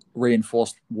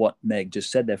reinforce what Meg just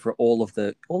said there for all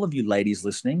of you ladies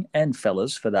listening and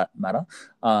fellas for that matter.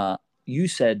 You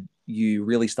said you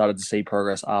really started to see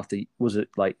progress after, was it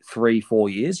like 3-4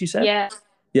 years? You said. Yeah.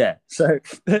 Yeah. So,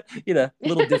 a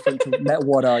little different to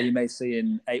what you may see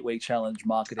in 8 week challenge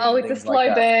marketing Oh, and it's a things like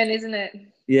slow that. burn, isn't it?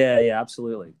 Yeah, yeah,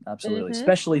 absolutely, absolutely. Mm-hmm.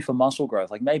 Especially for muscle growth,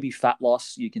 like maybe fat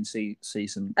loss, you can see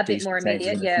some A bit more decent changes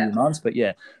immediate, in a few yeah. months. But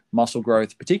yeah, muscle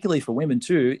growth, particularly for women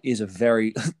too, is a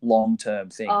very long term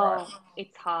thing, right? Oh,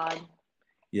 it's hard.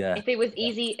 Yeah, If it was yeah,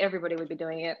 easy, everybody would be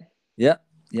doing it. yeah,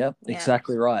 yeah, Yeah.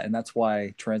 exactly right. And that's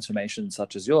why transformations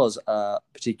such as yours are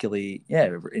particularly, yeah,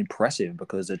 impressive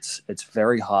because it's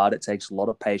very hard. It takes a lot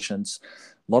of patience,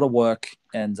 a lot of work,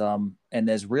 and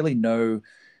there's really no.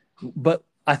 But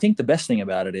I think the best thing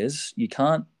about it is you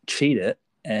can't cheat it,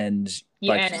 and You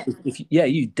like earn it. if yeah,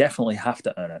 you definitely have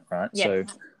to earn it, right? Yes.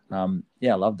 So,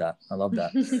 yeah, I love that. I love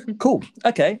that. Cool.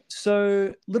 Okay,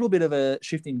 so a little bit of a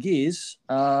shift in gears.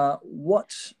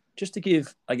 What just to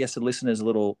give, I guess, the listeners a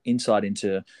little insight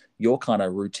into your kind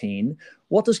of routine.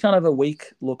 What does kind of a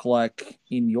week look like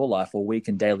in your life, or week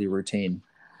and daily routine?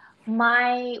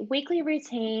 My weekly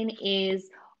routine is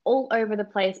all over the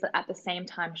place, but at the same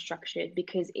time structured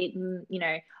because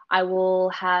I will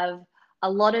have a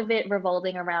lot of it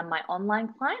revolving around my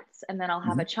online clients, and then I'll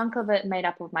have Mhm. a chunk of it made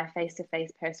up of my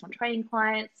face-to-face personal training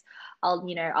clients.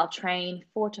 I'll train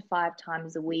 4 to 5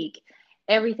 times a week.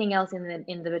 Everything else in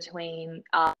the between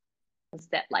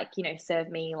that like, you know, serve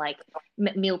me like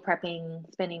meal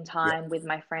prepping, spending time with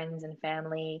my friends and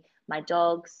family, my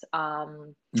dogs.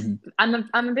 I'm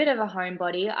a bit of a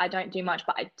homebody. I don't do much,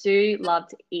 but I do love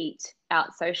to eat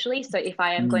out socially. So if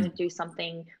I am going to do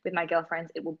something with my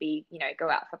girlfriends, it will be, you know, go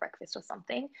out for breakfast or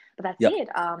something. But that's it.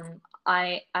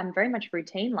 I'm very much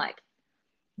routine like.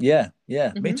 Yeah,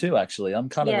 me too. Actually, I'm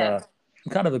kind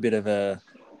of a bit of a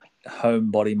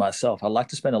homebody myself. I like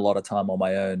to spend a lot of time on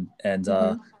my own, and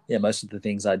most of the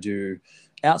things I do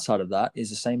outside of that is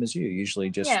the same as you. Usually,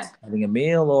 just having a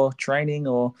meal or training,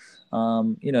 or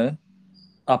you know,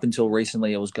 up until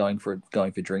recently, I was going for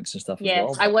drinks and stuff as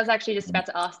well. I was actually just about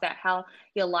to ask that, how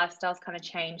your lifestyle's kind of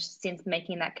changed since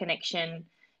making that connection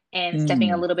and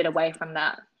stepping a little bit away from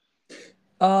that.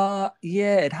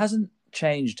 Yeah, it hasn't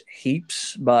changed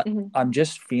heaps, but I'm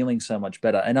just feeling so much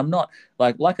better. And I'm not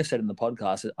like I said in the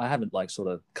podcast, I haven't like sort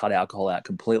of cut alcohol out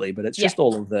completely, but it's just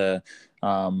all of the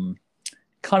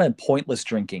kind of pointless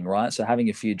drinking, right? So having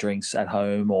a few drinks at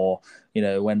home, or, you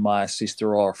know, when my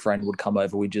sister or a friend would come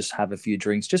over, we'd just have a few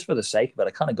drinks just for the sake of it.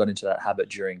 I kind of got into that habit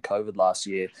during COVID last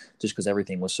year, just because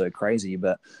everything was so crazy.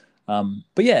 But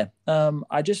yeah,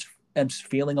 I just am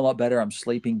feeling a lot better. I'm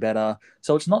sleeping better.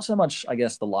 So it's not so much, I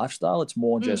guess, the lifestyle. It's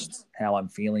more just how I'm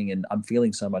feeling, and I'm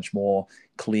feeling so much more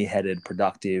clear-headed,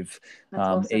 productive.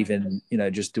 Awesome. Even, you know,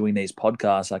 just doing these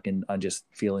podcasts, I just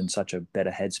feel in such a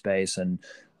better headspace, and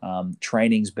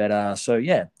training's better. So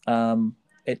yeah,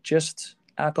 it just,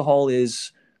 alcohol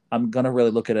is, I'm going to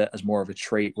really look at it as more of a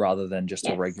treat rather than just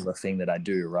a regular thing that I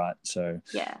do. Right. So,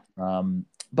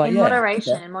 but in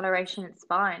moderation, it's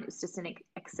fine. It's just an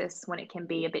excess when it can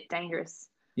be a bit dangerous.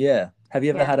 Yeah. Have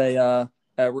you ever had a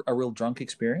real drunk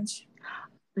experience?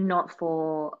 Not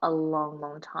for a long,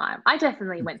 long time. I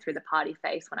definitely went through the party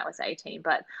phase when I was 18,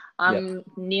 but I'm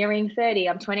nearing 30.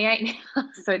 I'm 28 now,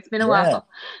 so it's been a while.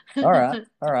 All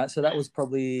right. So that was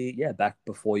probably, back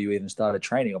before you even started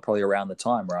training, or probably around the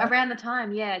time, right? Around the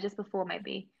time, just before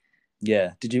maybe.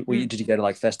 Yeah. Did you go to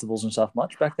like festivals and stuff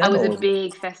much back then? I was a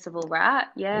big festival rat.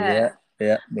 Yeah,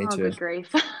 me too. Good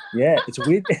grief. Yeah, it's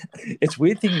weird. It's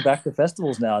weird thinking back to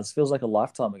festivals now. It feels like a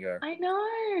lifetime ago. I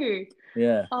know.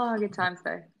 Yeah. Oh, good times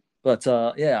though. But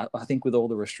I think with all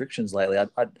the restrictions lately,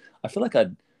 I feel like I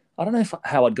don't know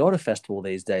how I'd go to a festival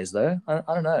these days though. I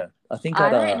don't know. I think I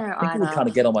don't know it would kind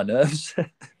of get on my nerves.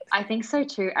 I think so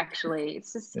too, actually.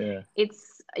 It's just,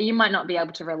 you might not be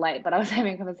able to relate, but I was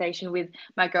having a conversation with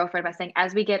my girlfriend by saying,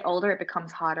 as we get older, it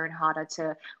becomes harder and harder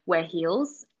to wear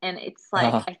heels. And it's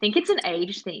like, I think it's an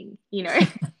age thing, you know?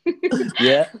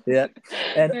 Yeah.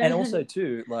 And also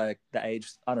too, like the age,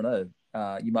 I don't know,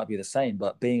 you might be the same,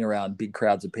 but being around big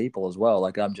crowds of people as well,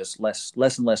 like I'm just less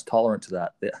and less tolerant to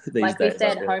that these days. Like we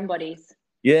said, homebodies.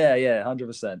 Yeah,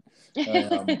 100%.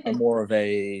 I'm more of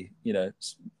a, you know,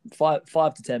 5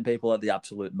 to 10 people at the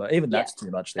absolute most. Even that's too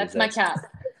much these days. That's my cap.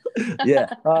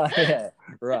 Yeah,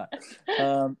 right.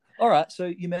 All right. So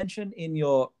you mentioned in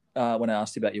your when I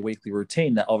asked you about your weekly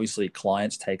routine that obviously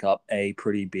clients take up a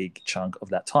pretty big chunk of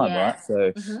that time, right?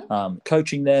 So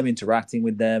coaching them, interacting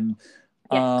with them.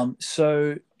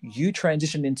 So you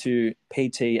transitioned into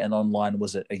PT and online,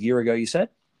 was it a year ago, you said?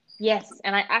 Yes,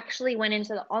 and I actually went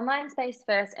into the online space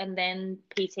first and then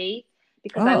PT,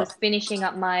 because I was finishing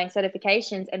up my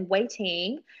certifications and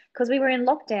waiting, because we were in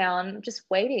lockdown, just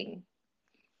waiting.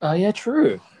 Oh, yeah,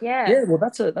 true. Yeah. Well,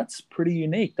 that's pretty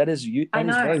unique. That is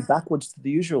very backwards to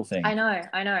the usual thing. I know.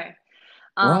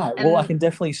 Right. Well, I can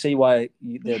definitely see why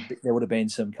there would have been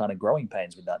some kind of growing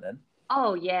pains with that then.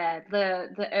 Oh yeah,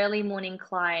 the early morning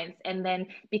clients, and then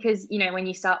because, you know, when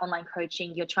you start online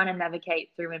coaching, you're trying to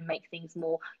navigate through and make things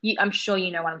more, I'm sure you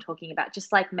know what I'm talking about,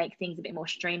 just like make things a bit more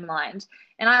streamlined.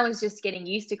 And I was just getting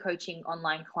used to coaching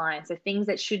online clients, so things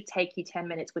that should take you 10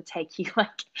 minutes would take you like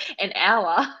an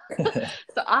hour.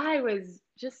 So I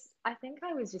think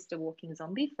I was just a walking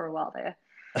zombie for a while there.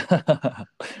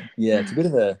 Yeah, it's a bit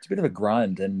of a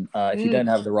grind, and if you don't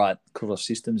have the right kind of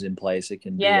systems in place, it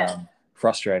can be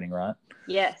frustrating, right?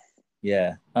 Yes.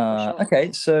 Yeah. Sure.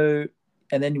 Okay. So,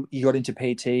 and then you got into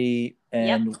PT,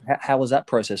 and how was that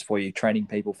process for you, training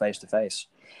people face to face?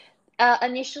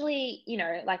 Initially, you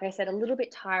know, like I said, a little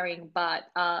bit tiring, but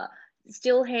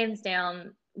still hands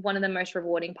down one of the most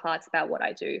rewarding parts about what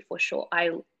I do, for sure.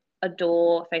 I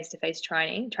adore face-to-face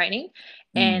training.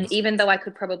 And even though I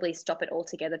could probably stop it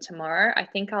altogether tomorrow, I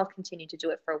think I'll continue to do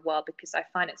it for a while because I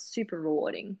find it super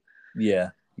rewarding. Yeah,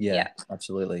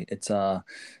 absolutely. It's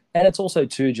and it's also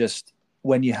too, just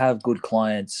when you have good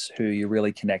clients who you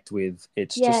really connect with,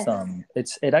 it's just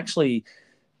it actually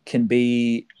can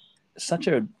be such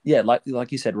a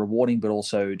like you said, rewarding, but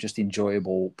also just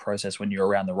enjoyable process when you're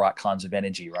around the right kinds of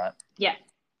energy, right?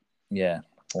 Yeah.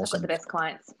 I've got the best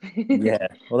clients. Yeah,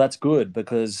 well, that's good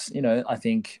because, I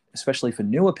think especially for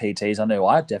newer PTs, I know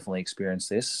I've definitely experienced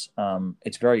this.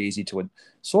 It's very easy to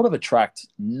sort of attract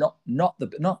not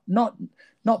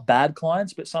bad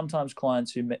clients, but sometimes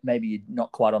clients who maybe you're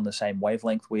not quite on the same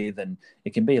wavelength with, and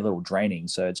it can be a little draining.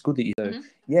 So it's good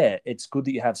that it's good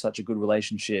that you have such a good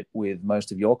relationship with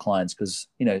most of your clients, because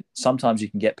sometimes you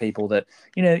can get people that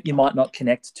you might not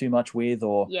connect too much with,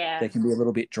 or they can be a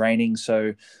little bit draining.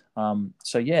 So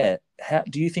yeah, how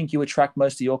do you think you attract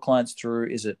most of your clients through?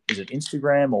 Is it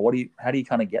Instagram, or how do you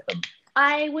kind of get them?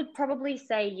 I would probably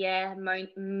say,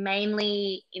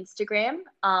 mainly Instagram.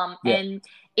 And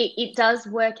it does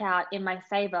work out in my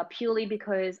favor, purely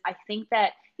because I think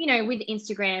that, with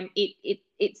Instagram,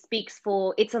 it speaks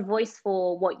for, it's a voice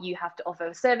for what you have to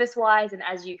offer service wise, and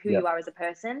who you are as a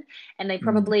person. And they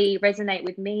probably resonate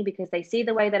with me because they see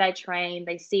the way that I train,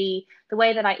 they see the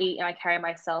way that I eat and I carry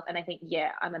myself. And I think,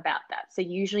 I'm about that. So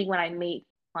usually when I meet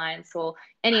clients or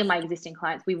any of my existing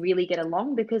clients, we really get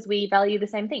along because we value the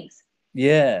same things.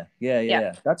 Yeah.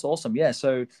 That's awesome. Yeah.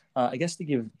 So I guess to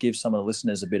give some of the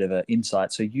listeners a bit of an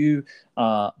insight. So you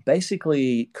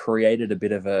basically created a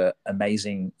bit of a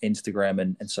amazing Instagram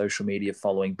and social media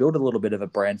following, build a little bit of a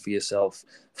brand for yourself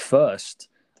first,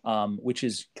 which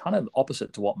is kind of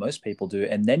opposite to what most people do.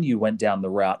 And then you went down the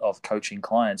route of coaching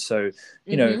clients. So,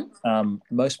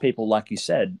 most people, like you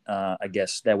said, I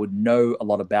guess they would know a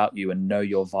lot about you and know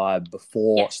your vibe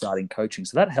before starting coaching.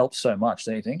 So that helps so much,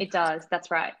 don't you think? It does.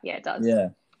 That's right. Yeah, it does.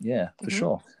 Yeah, for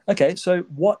sure. Okay. So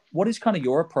what is kind of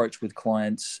your approach with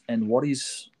clients, and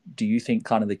do you think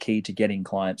kind of the key to getting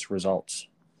clients results?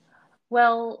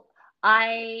 Well,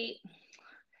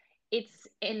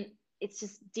 it's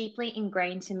just deeply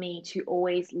ingrained to me to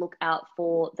always look out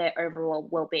for their overall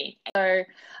well-being. So,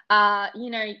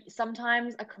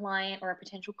 sometimes a client or a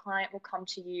potential client will come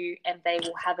to you and they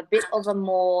will have a bit of a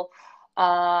more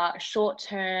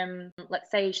short-term,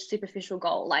 let's say superficial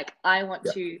goal. Like, I want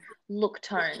to look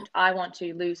toned, I want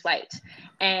to lose weight.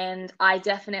 And I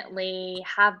definitely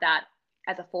have that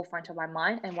at the forefront of my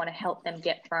mind and want to help them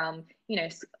get from,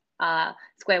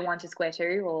 square one to square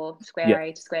two, or square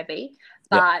A to square B.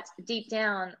 But deep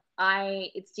down,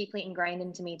 it's deeply ingrained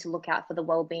into me to look out for the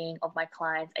well-being of my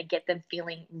clients and get them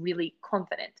feeling really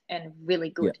confident and really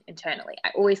good internally.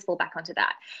 I always fall back onto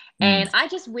that. And I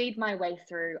just weed my way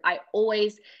through.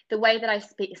 The way that I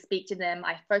speak to them,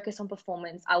 I focus on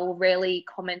performance. I will rarely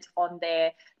comment on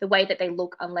the way that they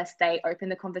look unless they open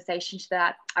the conversation to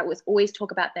that. I was always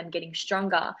talk about them getting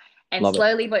stronger, and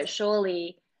slowly but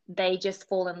surely, they just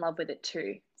fall in love with it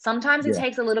too. Sometimes it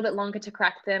takes a little bit longer to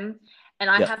crack them. And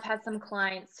I have had some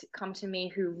clients come to me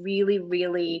who really,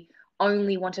 really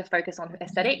only want to focus on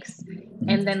aesthetics.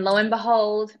 And then lo and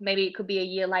behold, maybe it could be a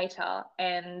year later,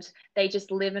 and they just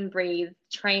live and breathe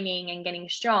training and getting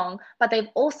strong. But they've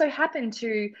also happened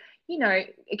to,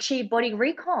 achieve body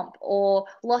recomp, or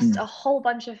lost a whole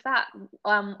bunch of fat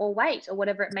or weight or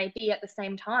whatever it may be at the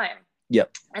same time.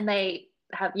 And they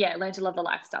have learned to love the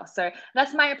lifestyle. So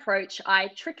that's my approach. I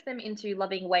trick them into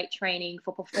loving weight training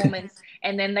for performance,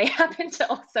 and then they happen to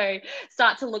also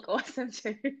start to look awesome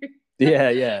too.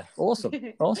 Awesome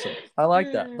I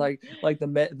like that, like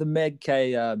the Meg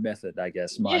K method, I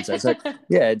guess, mindset. So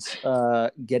it's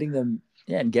getting them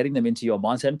into your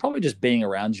mindset, and probably just being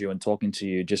around you and talking to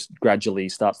you just gradually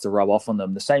starts to rub off on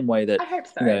them, the same way that I hope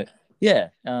so.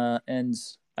 And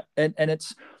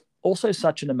it's also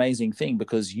such an amazing thing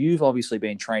because you've obviously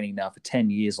been training now for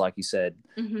 10 years, like you said.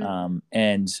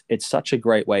 And it's such a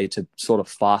great way to sort of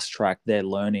fast track their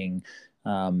learning,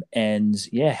 and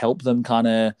help them kind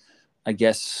of, I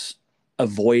guess,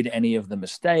 avoid any of the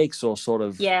mistakes, or sort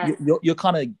of, you're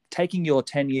kind of taking your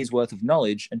 10 years worth of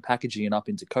knowledge and packaging it up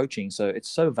into coaching. So it's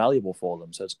so valuable for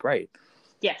them. So it's great.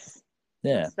 Yes.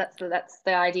 Yeah. That's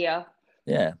the idea.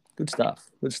 Yeah. Good stuff.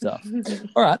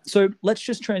 All right. So let's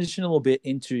just transition a little bit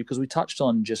into, because we touched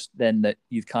on just then that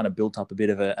you've kind of built up a bit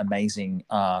of an amazing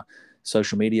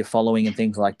social media following and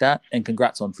things like that. And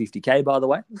congrats on 50K, by the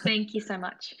way. Thank you so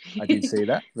much. I did see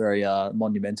that. Very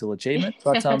monumental achievement.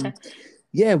 But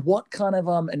what kind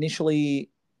of initially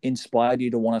inspired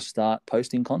you to want to start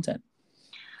posting content?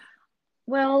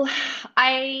 Well,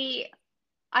 I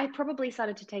probably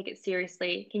started to take it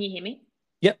seriously. Can you hear me?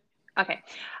 Yep. Okay.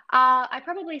 I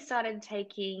probably started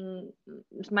taking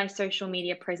my social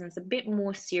media presence a bit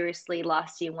more seriously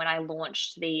last year when I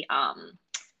launched the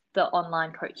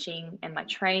online coaching and my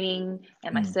training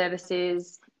and my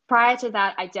services. Prior to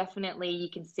that, I definitely, you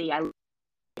can see, I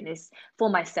did this for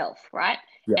myself, right?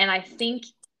 Yep. And I think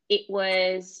it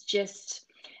was just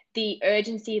the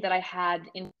urgency that I had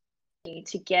in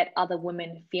to get other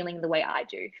women feeling the way I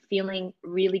do, feeling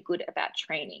really good about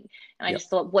training. And I just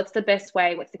thought, what's the best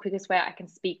way? What's the quickest way I can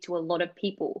speak to a lot of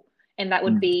people? And that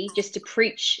would be just to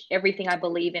preach everything I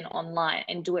believe in online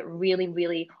and do it really,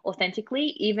 really authentically,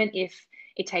 even if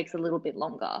it takes a little bit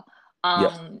longer.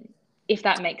 If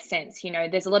that makes sense.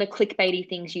 There's a lot of clickbaity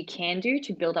things you can do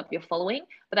to build up your following,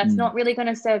 but that's not really going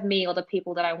to serve me or the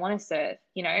people that I want to serve.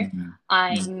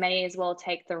 I may as well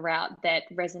take the route that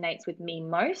resonates with me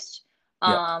most.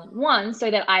 One,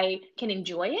 so that I can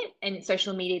enjoy it and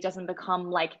social media doesn't become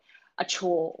like a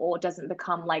chore or doesn't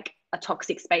become like a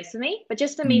toxic space for me, but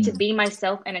just for me to be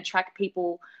myself and attract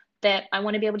people that I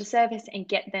want to be able to service and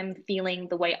get them feeling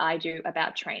the way I do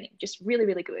about training. Just really,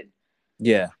 really good.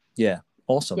 Yeah.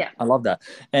 Awesome. Yeah. I love that.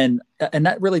 And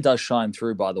that really does shine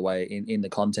through, by the way, in the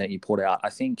content you put out. I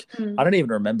think, I don't even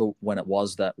remember when it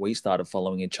was that we started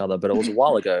following each other, but it was a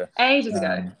while ago. Ages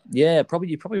ago. Yeah,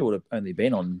 you probably would have only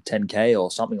been on 10K or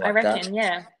something like that. I reckon,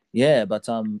 yeah. Yeah, but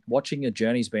watching your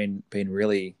journey's been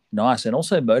really nice and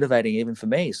also motivating even for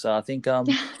me. So I think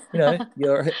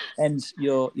your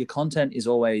content is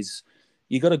always,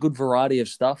 you got a good variety of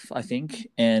stuff, I think,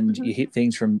 and you hit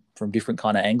things from different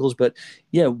kind of angles. But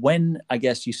yeah, when I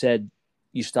guess you said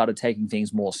you started taking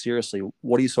things more seriously,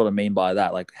 what do you sort of mean by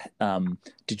that? Like,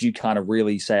 did you kind of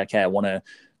really say, okay, I want to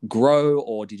grow,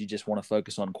 or did you just want to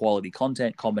focus on quality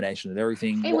content, combination of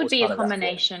everything? It would be a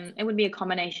combination. It would be a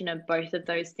combination of both of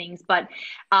those things. But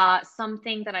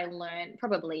something that I learned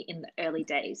probably in the early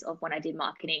days of when I did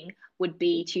marketing would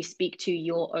be to speak to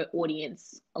your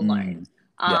audience alone.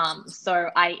 So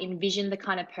I envision the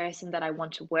kind of person that I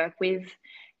want to work with.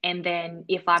 And then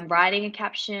if I'm writing a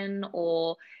caption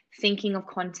or thinking of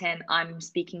content, I'm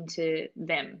speaking to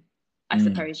them, I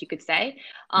suppose you could say.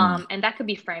 And that could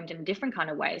be framed in different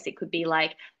kind of ways. It could be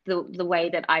like the way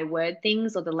that I word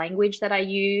things or the language that I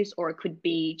use, or it could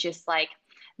be just like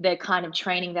the kind of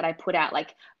training that I put out.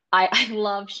 Like I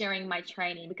love sharing my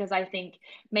training because I think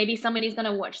maybe somebody's going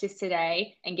to watch this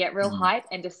today and get real hype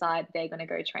and decide they're going to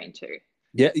go train too.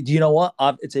 Yeah, do you know what?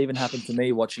 It's even happened to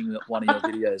me watching one of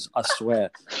your videos. I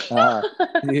swear,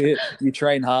 you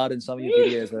train hard, and some of your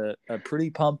videos are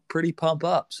pretty pump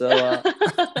up. So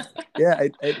yeah,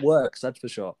 it works. That's for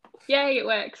sure. Yeah, it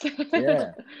works.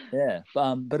 yeah.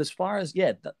 But as far as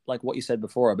like what you said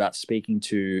before about speaking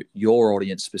to your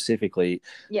audience specifically,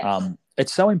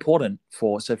 it's so important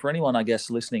for anyone, I guess,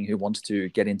 listening who wants to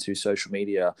get into social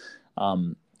media.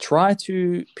 Try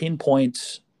to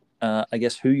pinpoint, I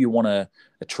guess, who you want to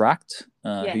attract,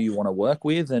 who you want to work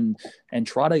with, and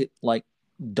try to like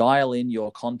dial in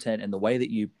your content and the way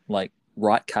that you like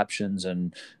write captions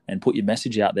and put your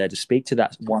message out there to speak to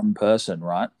that one person,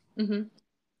 right?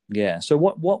 Yeah. So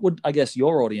what would, I guess,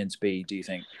 your audience be, do you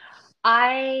think?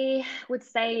 I would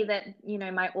say that,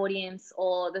 my audience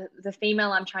or the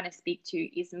female I'm trying to speak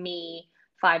to is me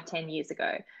 5-10 years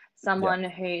ago. Someone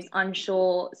who's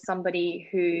unsure, somebody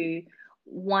who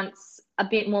wants a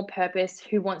bit more purpose,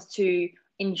 who wants to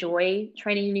enjoy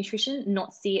training and nutrition,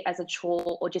 not see it as a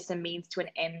chore or just a means to an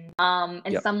end.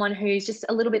 And someone who's just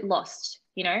a little bit lost,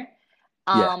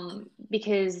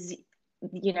 because,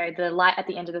 the light at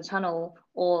the end of the tunnel,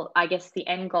 or I guess the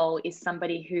end goal, is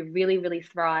somebody who really, really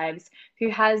thrives, who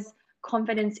has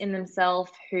confidence in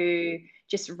themselves, who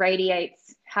just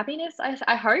radiates happiness,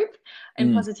 I hope,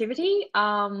 and positivity,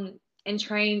 and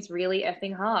trains really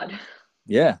effing hard.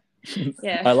 Yeah.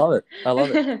 I love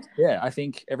it. Yeah, I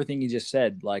think everything you just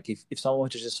said, like if someone were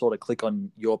to just sort of click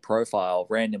on your profile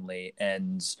randomly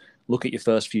and look at your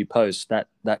first few posts,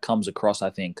 that comes across,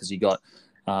 I think, because you got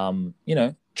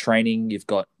training, you've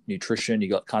got nutrition, you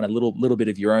got kind of little bit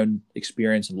of your own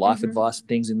experience and life advice and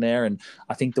things in there, and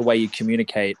I think the way you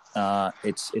communicate,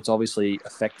 it's obviously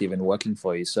effective and working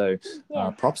for you. So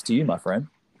props to you, my friend.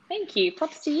 Thank you.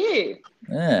 Props to you.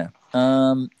 Yeah.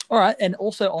 All right. And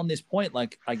also on this point,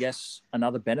 like, I guess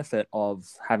another benefit of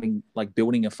having, like,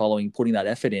 building a following, putting that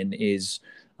effort in is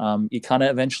you kind of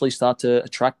eventually start to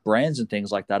attract brands and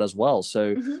things like that as well.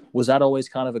 So was that always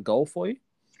kind of a goal for you?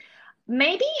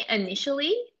 Maybe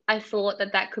initially I thought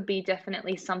that could be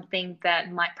definitely something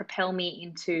that might propel me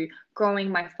into growing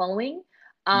my following.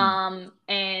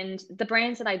 And the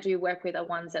brands that I do work with are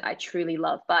ones that I truly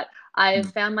love, but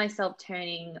I've found myself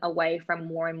turning away from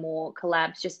more and more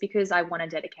collabs just because I want to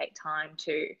dedicate time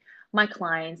to my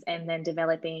clients and then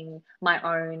developing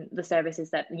the services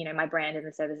that, my brand and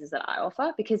the services that I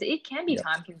offer, because it can be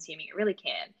time consuming. It really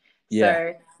can.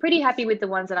 So pretty happy with the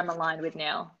ones that I'm aligned with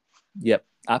now. Yep,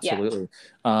 absolutely.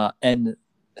 And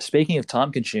speaking of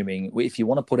time consuming, if you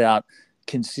want to put out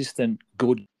consistent,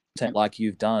 good content like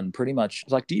you've done, pretty much,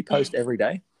 like, do you post every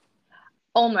day?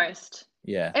 Almost.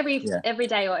 Yeah. Every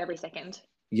day or every second.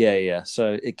 Yeah.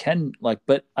 So it can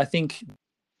but I think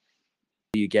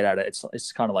you get at it,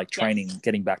 it's kind of like training,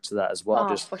 getting back to that as well.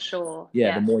 Oh, for sure.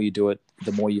 The more you do it,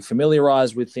 the more you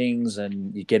familiarize with things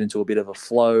and you get into a bit of a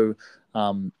flow.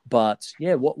 But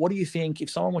yeah, what do you think if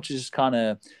someone wants to just kind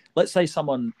of, let's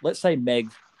say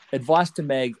Meg, advice to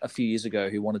Meg a few years ago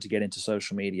who wanted to get into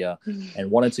social media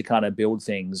and wanted to kind of build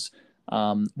things,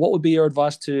 what would be your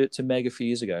advice to Meg a few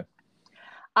years ago?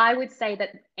 I would say that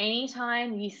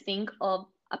anytime you think of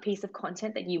a piece of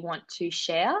content that you want to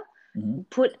share,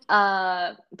 put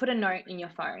a note in your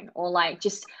phone, or like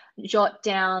just jot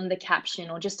down the caption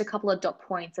or just a couple of dot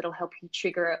points that'll help you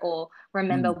trigger it or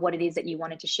remember what it is that you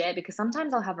wanted to share. Because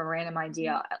sometimes I'll have a random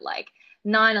idea at like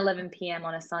 9-11 p.m.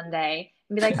 on a Sunday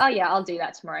and be like, oh yeah, I'll do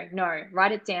that tomorrow. No,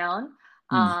 write it down.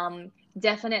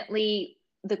 Definitely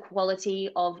the quality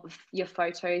of your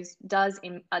photos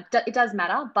it does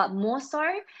matter, but more so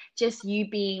just you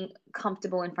being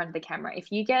comfortable in front of the camera.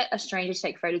 If you get a stranger to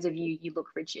take photos of you, you look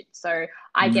rigid. So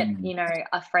I get,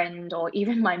 a friend or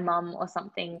even my mum or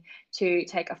something to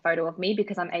take a photo of me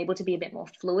because I'm able to be a bit more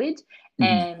fluid.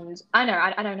 And I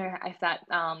don't know if that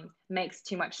makes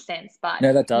too much sense, but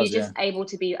no, that does, you're just able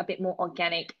to be a bit more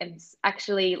organic and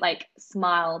actually like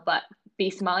smile, but be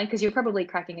smiling because you're probably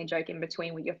cracking a joke in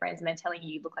between with your friends and they're telling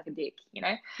you look like a dick,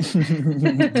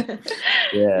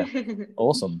 Yeah.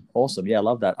 Awesome. Yeah, I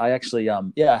love that. I actually I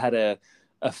had a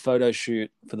photo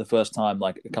shoot for the first time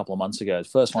like a couple of months ago.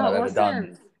 First one I've ever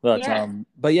done.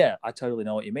 But yeah, I totally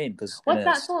know what you mean. Because what's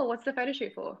that for? What's the photo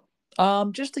shoot for?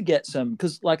 Just to get some,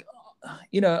 because like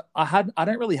I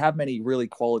don't really have many really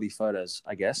quality photos,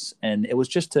 I guess, and it was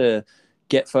just to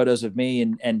get photos of me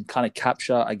and kind of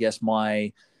capture, I guess,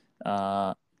 my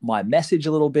message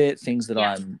a little bit, things that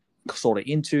I'm sort of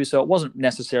into. So it wasn't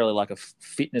necessarily like a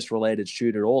fitness related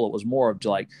shoot at all. It was more of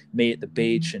like me at the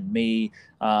beach and me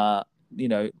with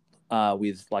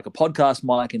like a podcast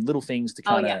mic and little things to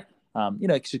kind of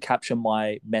to capture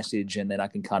my message. And then I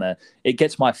can kind of, it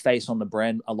gets my face on the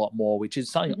brand a lot more, which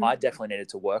is something I definitely needed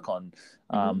to work on,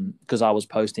 because I was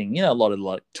posting a lot of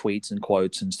like tweets and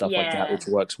quotes and stuff like that, which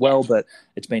works well, but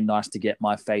it's been nice to get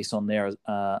my face on there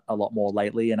a lot more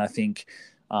lately. And I think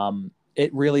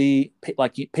it really,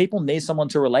 like, people need someone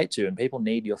to relate to, and people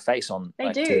need your face on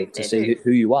to see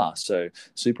who you are. So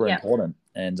super important.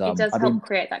 And it does help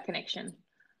create that connection.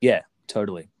 Yeah,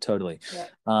 totally.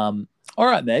 All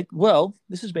right, Meg. Well,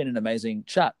 this has been an amazing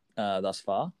chat thus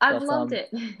far. I've loved it.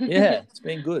 Yeah, it's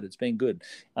been good.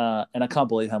 And I can't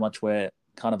believe how much we're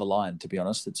kind of aligned, to be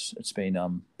honest. It's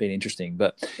been interesting.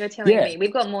 But you're telling me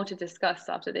we've got more to discuss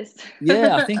after this.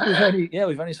 Yeah, I think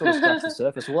we've only sort of scratched the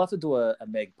surface. We'll have to do a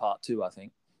Meg part 2, I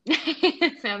think.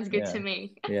 Sounds good to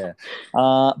me. Yeah.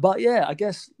 But yeah, I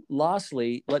guess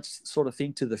lastly, let's sort of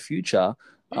think to the future.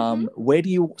 Where do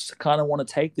you kind of want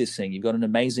to take this thing? You've got an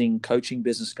amazing coaching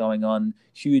business going on,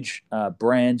 huge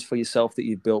brand for yourself that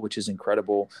you've built, which is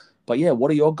incredible. But yeah,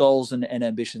 what are your goals and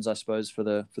ambitions, I suppose, for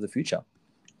the future?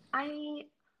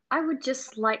 I would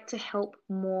just like to help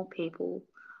more people.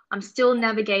 I'm still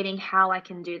navigating how I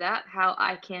can do that, how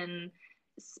I can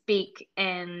speak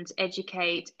and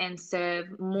educate and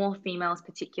serve more females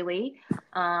particularly.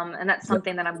 And that's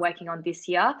something that I'm working on this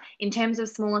year. In terms of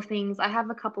smaller things, I have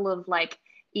a couple of like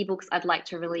ebooks I'd like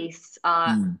to release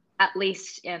at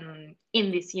least in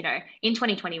this, in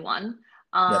 2021.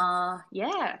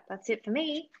 Yeah, that's it for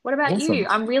me. What about you?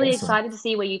 I'm really excited to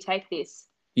see where you take this.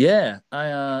 Yeah,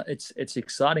 it's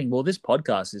exciting. Well, this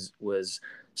podcast was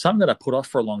something that I put off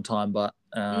for a long time, but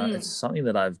it's something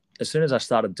that as soon as I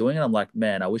started doing it, I'm like,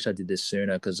 man, I wish I did this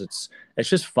sooner, because it's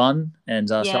just fun. And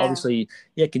so obviously,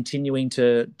 continuing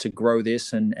to grow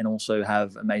this and also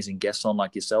have amazing guests on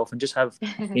like yourself and just have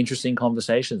interesting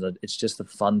conversations. It's just a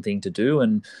fun thing to do.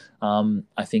 And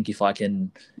I think if I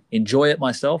can enjoy it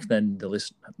myself, then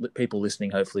people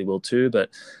listening hopefully will too. But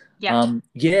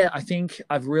I think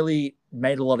I've really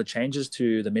made a lot of changes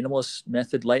to the minimalist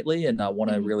method lately, and I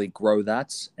want to really grow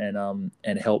that and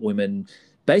help women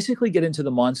basically get into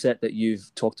the mindset that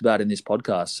you've talked about in this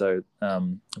podcast. So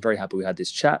I'm very happy we had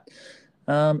this chat.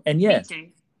 And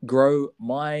grow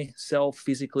myself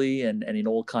physically and in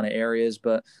all kind of areas.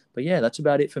 But yeah, that's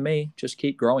about it for me. Just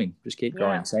keep growing.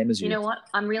 Growing. Same as you. You know what?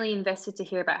 I'm really invested to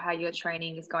hear about how your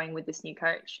training is going with this new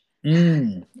coach.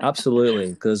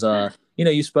 Absolutely. Because,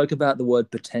 you spoke about the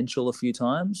word potential a few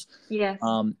times. Yes.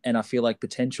 And I feel like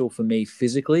potential for me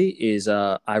physically is,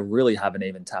 I really haven't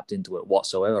even tapped into it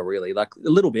whatsoever, really. Like a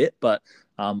little bit, but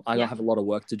I have a lot of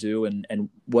work to do, and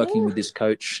working with this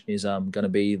coach is going to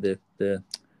be the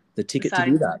ticket to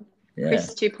do that. Yeah.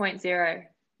 Chris 2.0.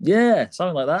 Yeah,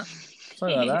 something like that.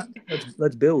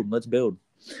 Let's build.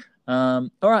 All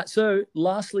right. So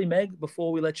lastly, Meg,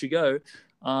 before we let you go,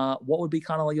 what would be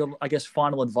kind of like your, I guess,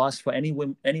 final advice for any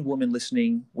women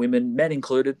listening, women, men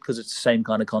included, because it's the same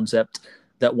kind of concept,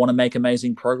 that want to make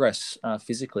amazing progress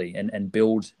physically and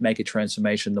make a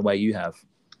transformation the way you have?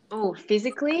 Oh,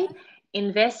 physically,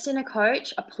 invest in a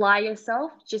coach, apply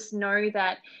yourself. Just know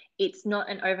that it's not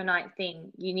an overnight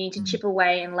thing. You need to chip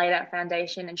away and lay that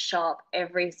foundation and show up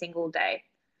every single day.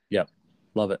 Yep.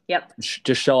 Love it. Yep.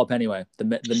 Just show up anyway.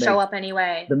 Show up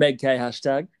anyway. The Meg K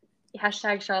hashtag.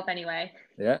 Hashtag show up anyway.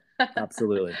 Yeah,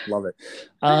 absolutely. Love it.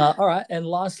 All right. And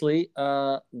lastly,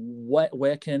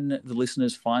 where can the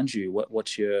listeners find you?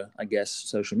 What's your, I guess,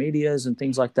 social medias and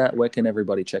things like that? Where can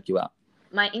everybody check you out?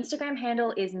 My Instagram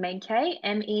handle is Megkae,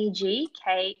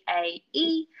 MEGKAE.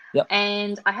 Yep.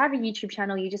 And I have a YouTube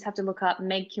channel. You just have to look up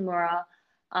Meg Kimura,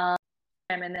 and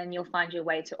then you'll find your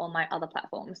way to all my other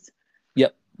platforms.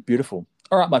 Yep. Beautiful.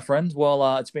 All right, my friend.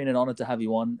 Well, it's been an honor to have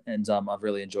you on, and I've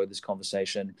really enjoyed this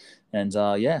conversation. And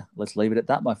yeah, let's leave it at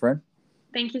that, my friend.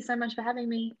 Thank you so much for having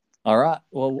me. All right.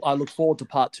 Well, I look forward to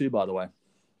part 2, by the way.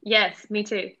 Yes, me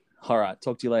too. All right.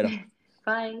 Talk to you later.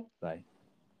 Bye. Bye.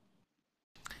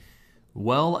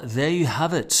 Well, there you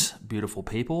have it, beautiful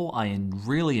people. I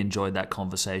really enjoyed that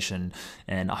conversation,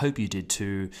 and I hope you did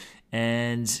too.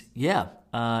 And yeah,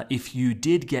 if you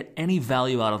did get any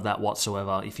value out of that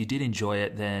whatsoever, if you did enjoy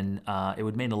it, then it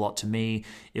would mean a lot to me.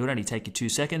 It would only take you 2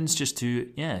 seconds just to,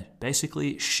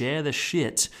 basically share the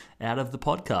shit out of the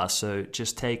podcast. So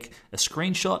just take a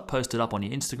screenshot, post it up on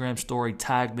your Instagram story,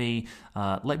 tag me,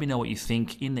 let me know what you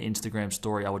think in the Instagram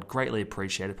story. I would greatly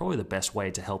appreciate it. Probably the best way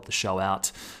to help the show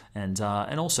out. And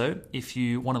also, if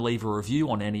you want to leave a review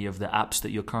on any of the apps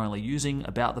that you're currently using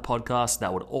about the podcast,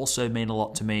 that would also mean a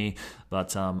lot to me.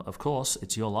 But of course,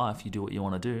 it's your life. You do what you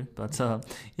want to do. But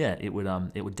it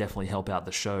would definitely help out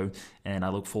the show. And I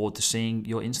look forward to seeing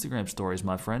your Instagram stories,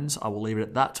 my friends. I will leave it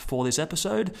at that for this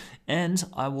episode, and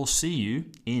I will see you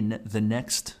in the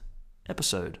next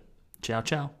episode. Ciao,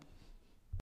 ciao.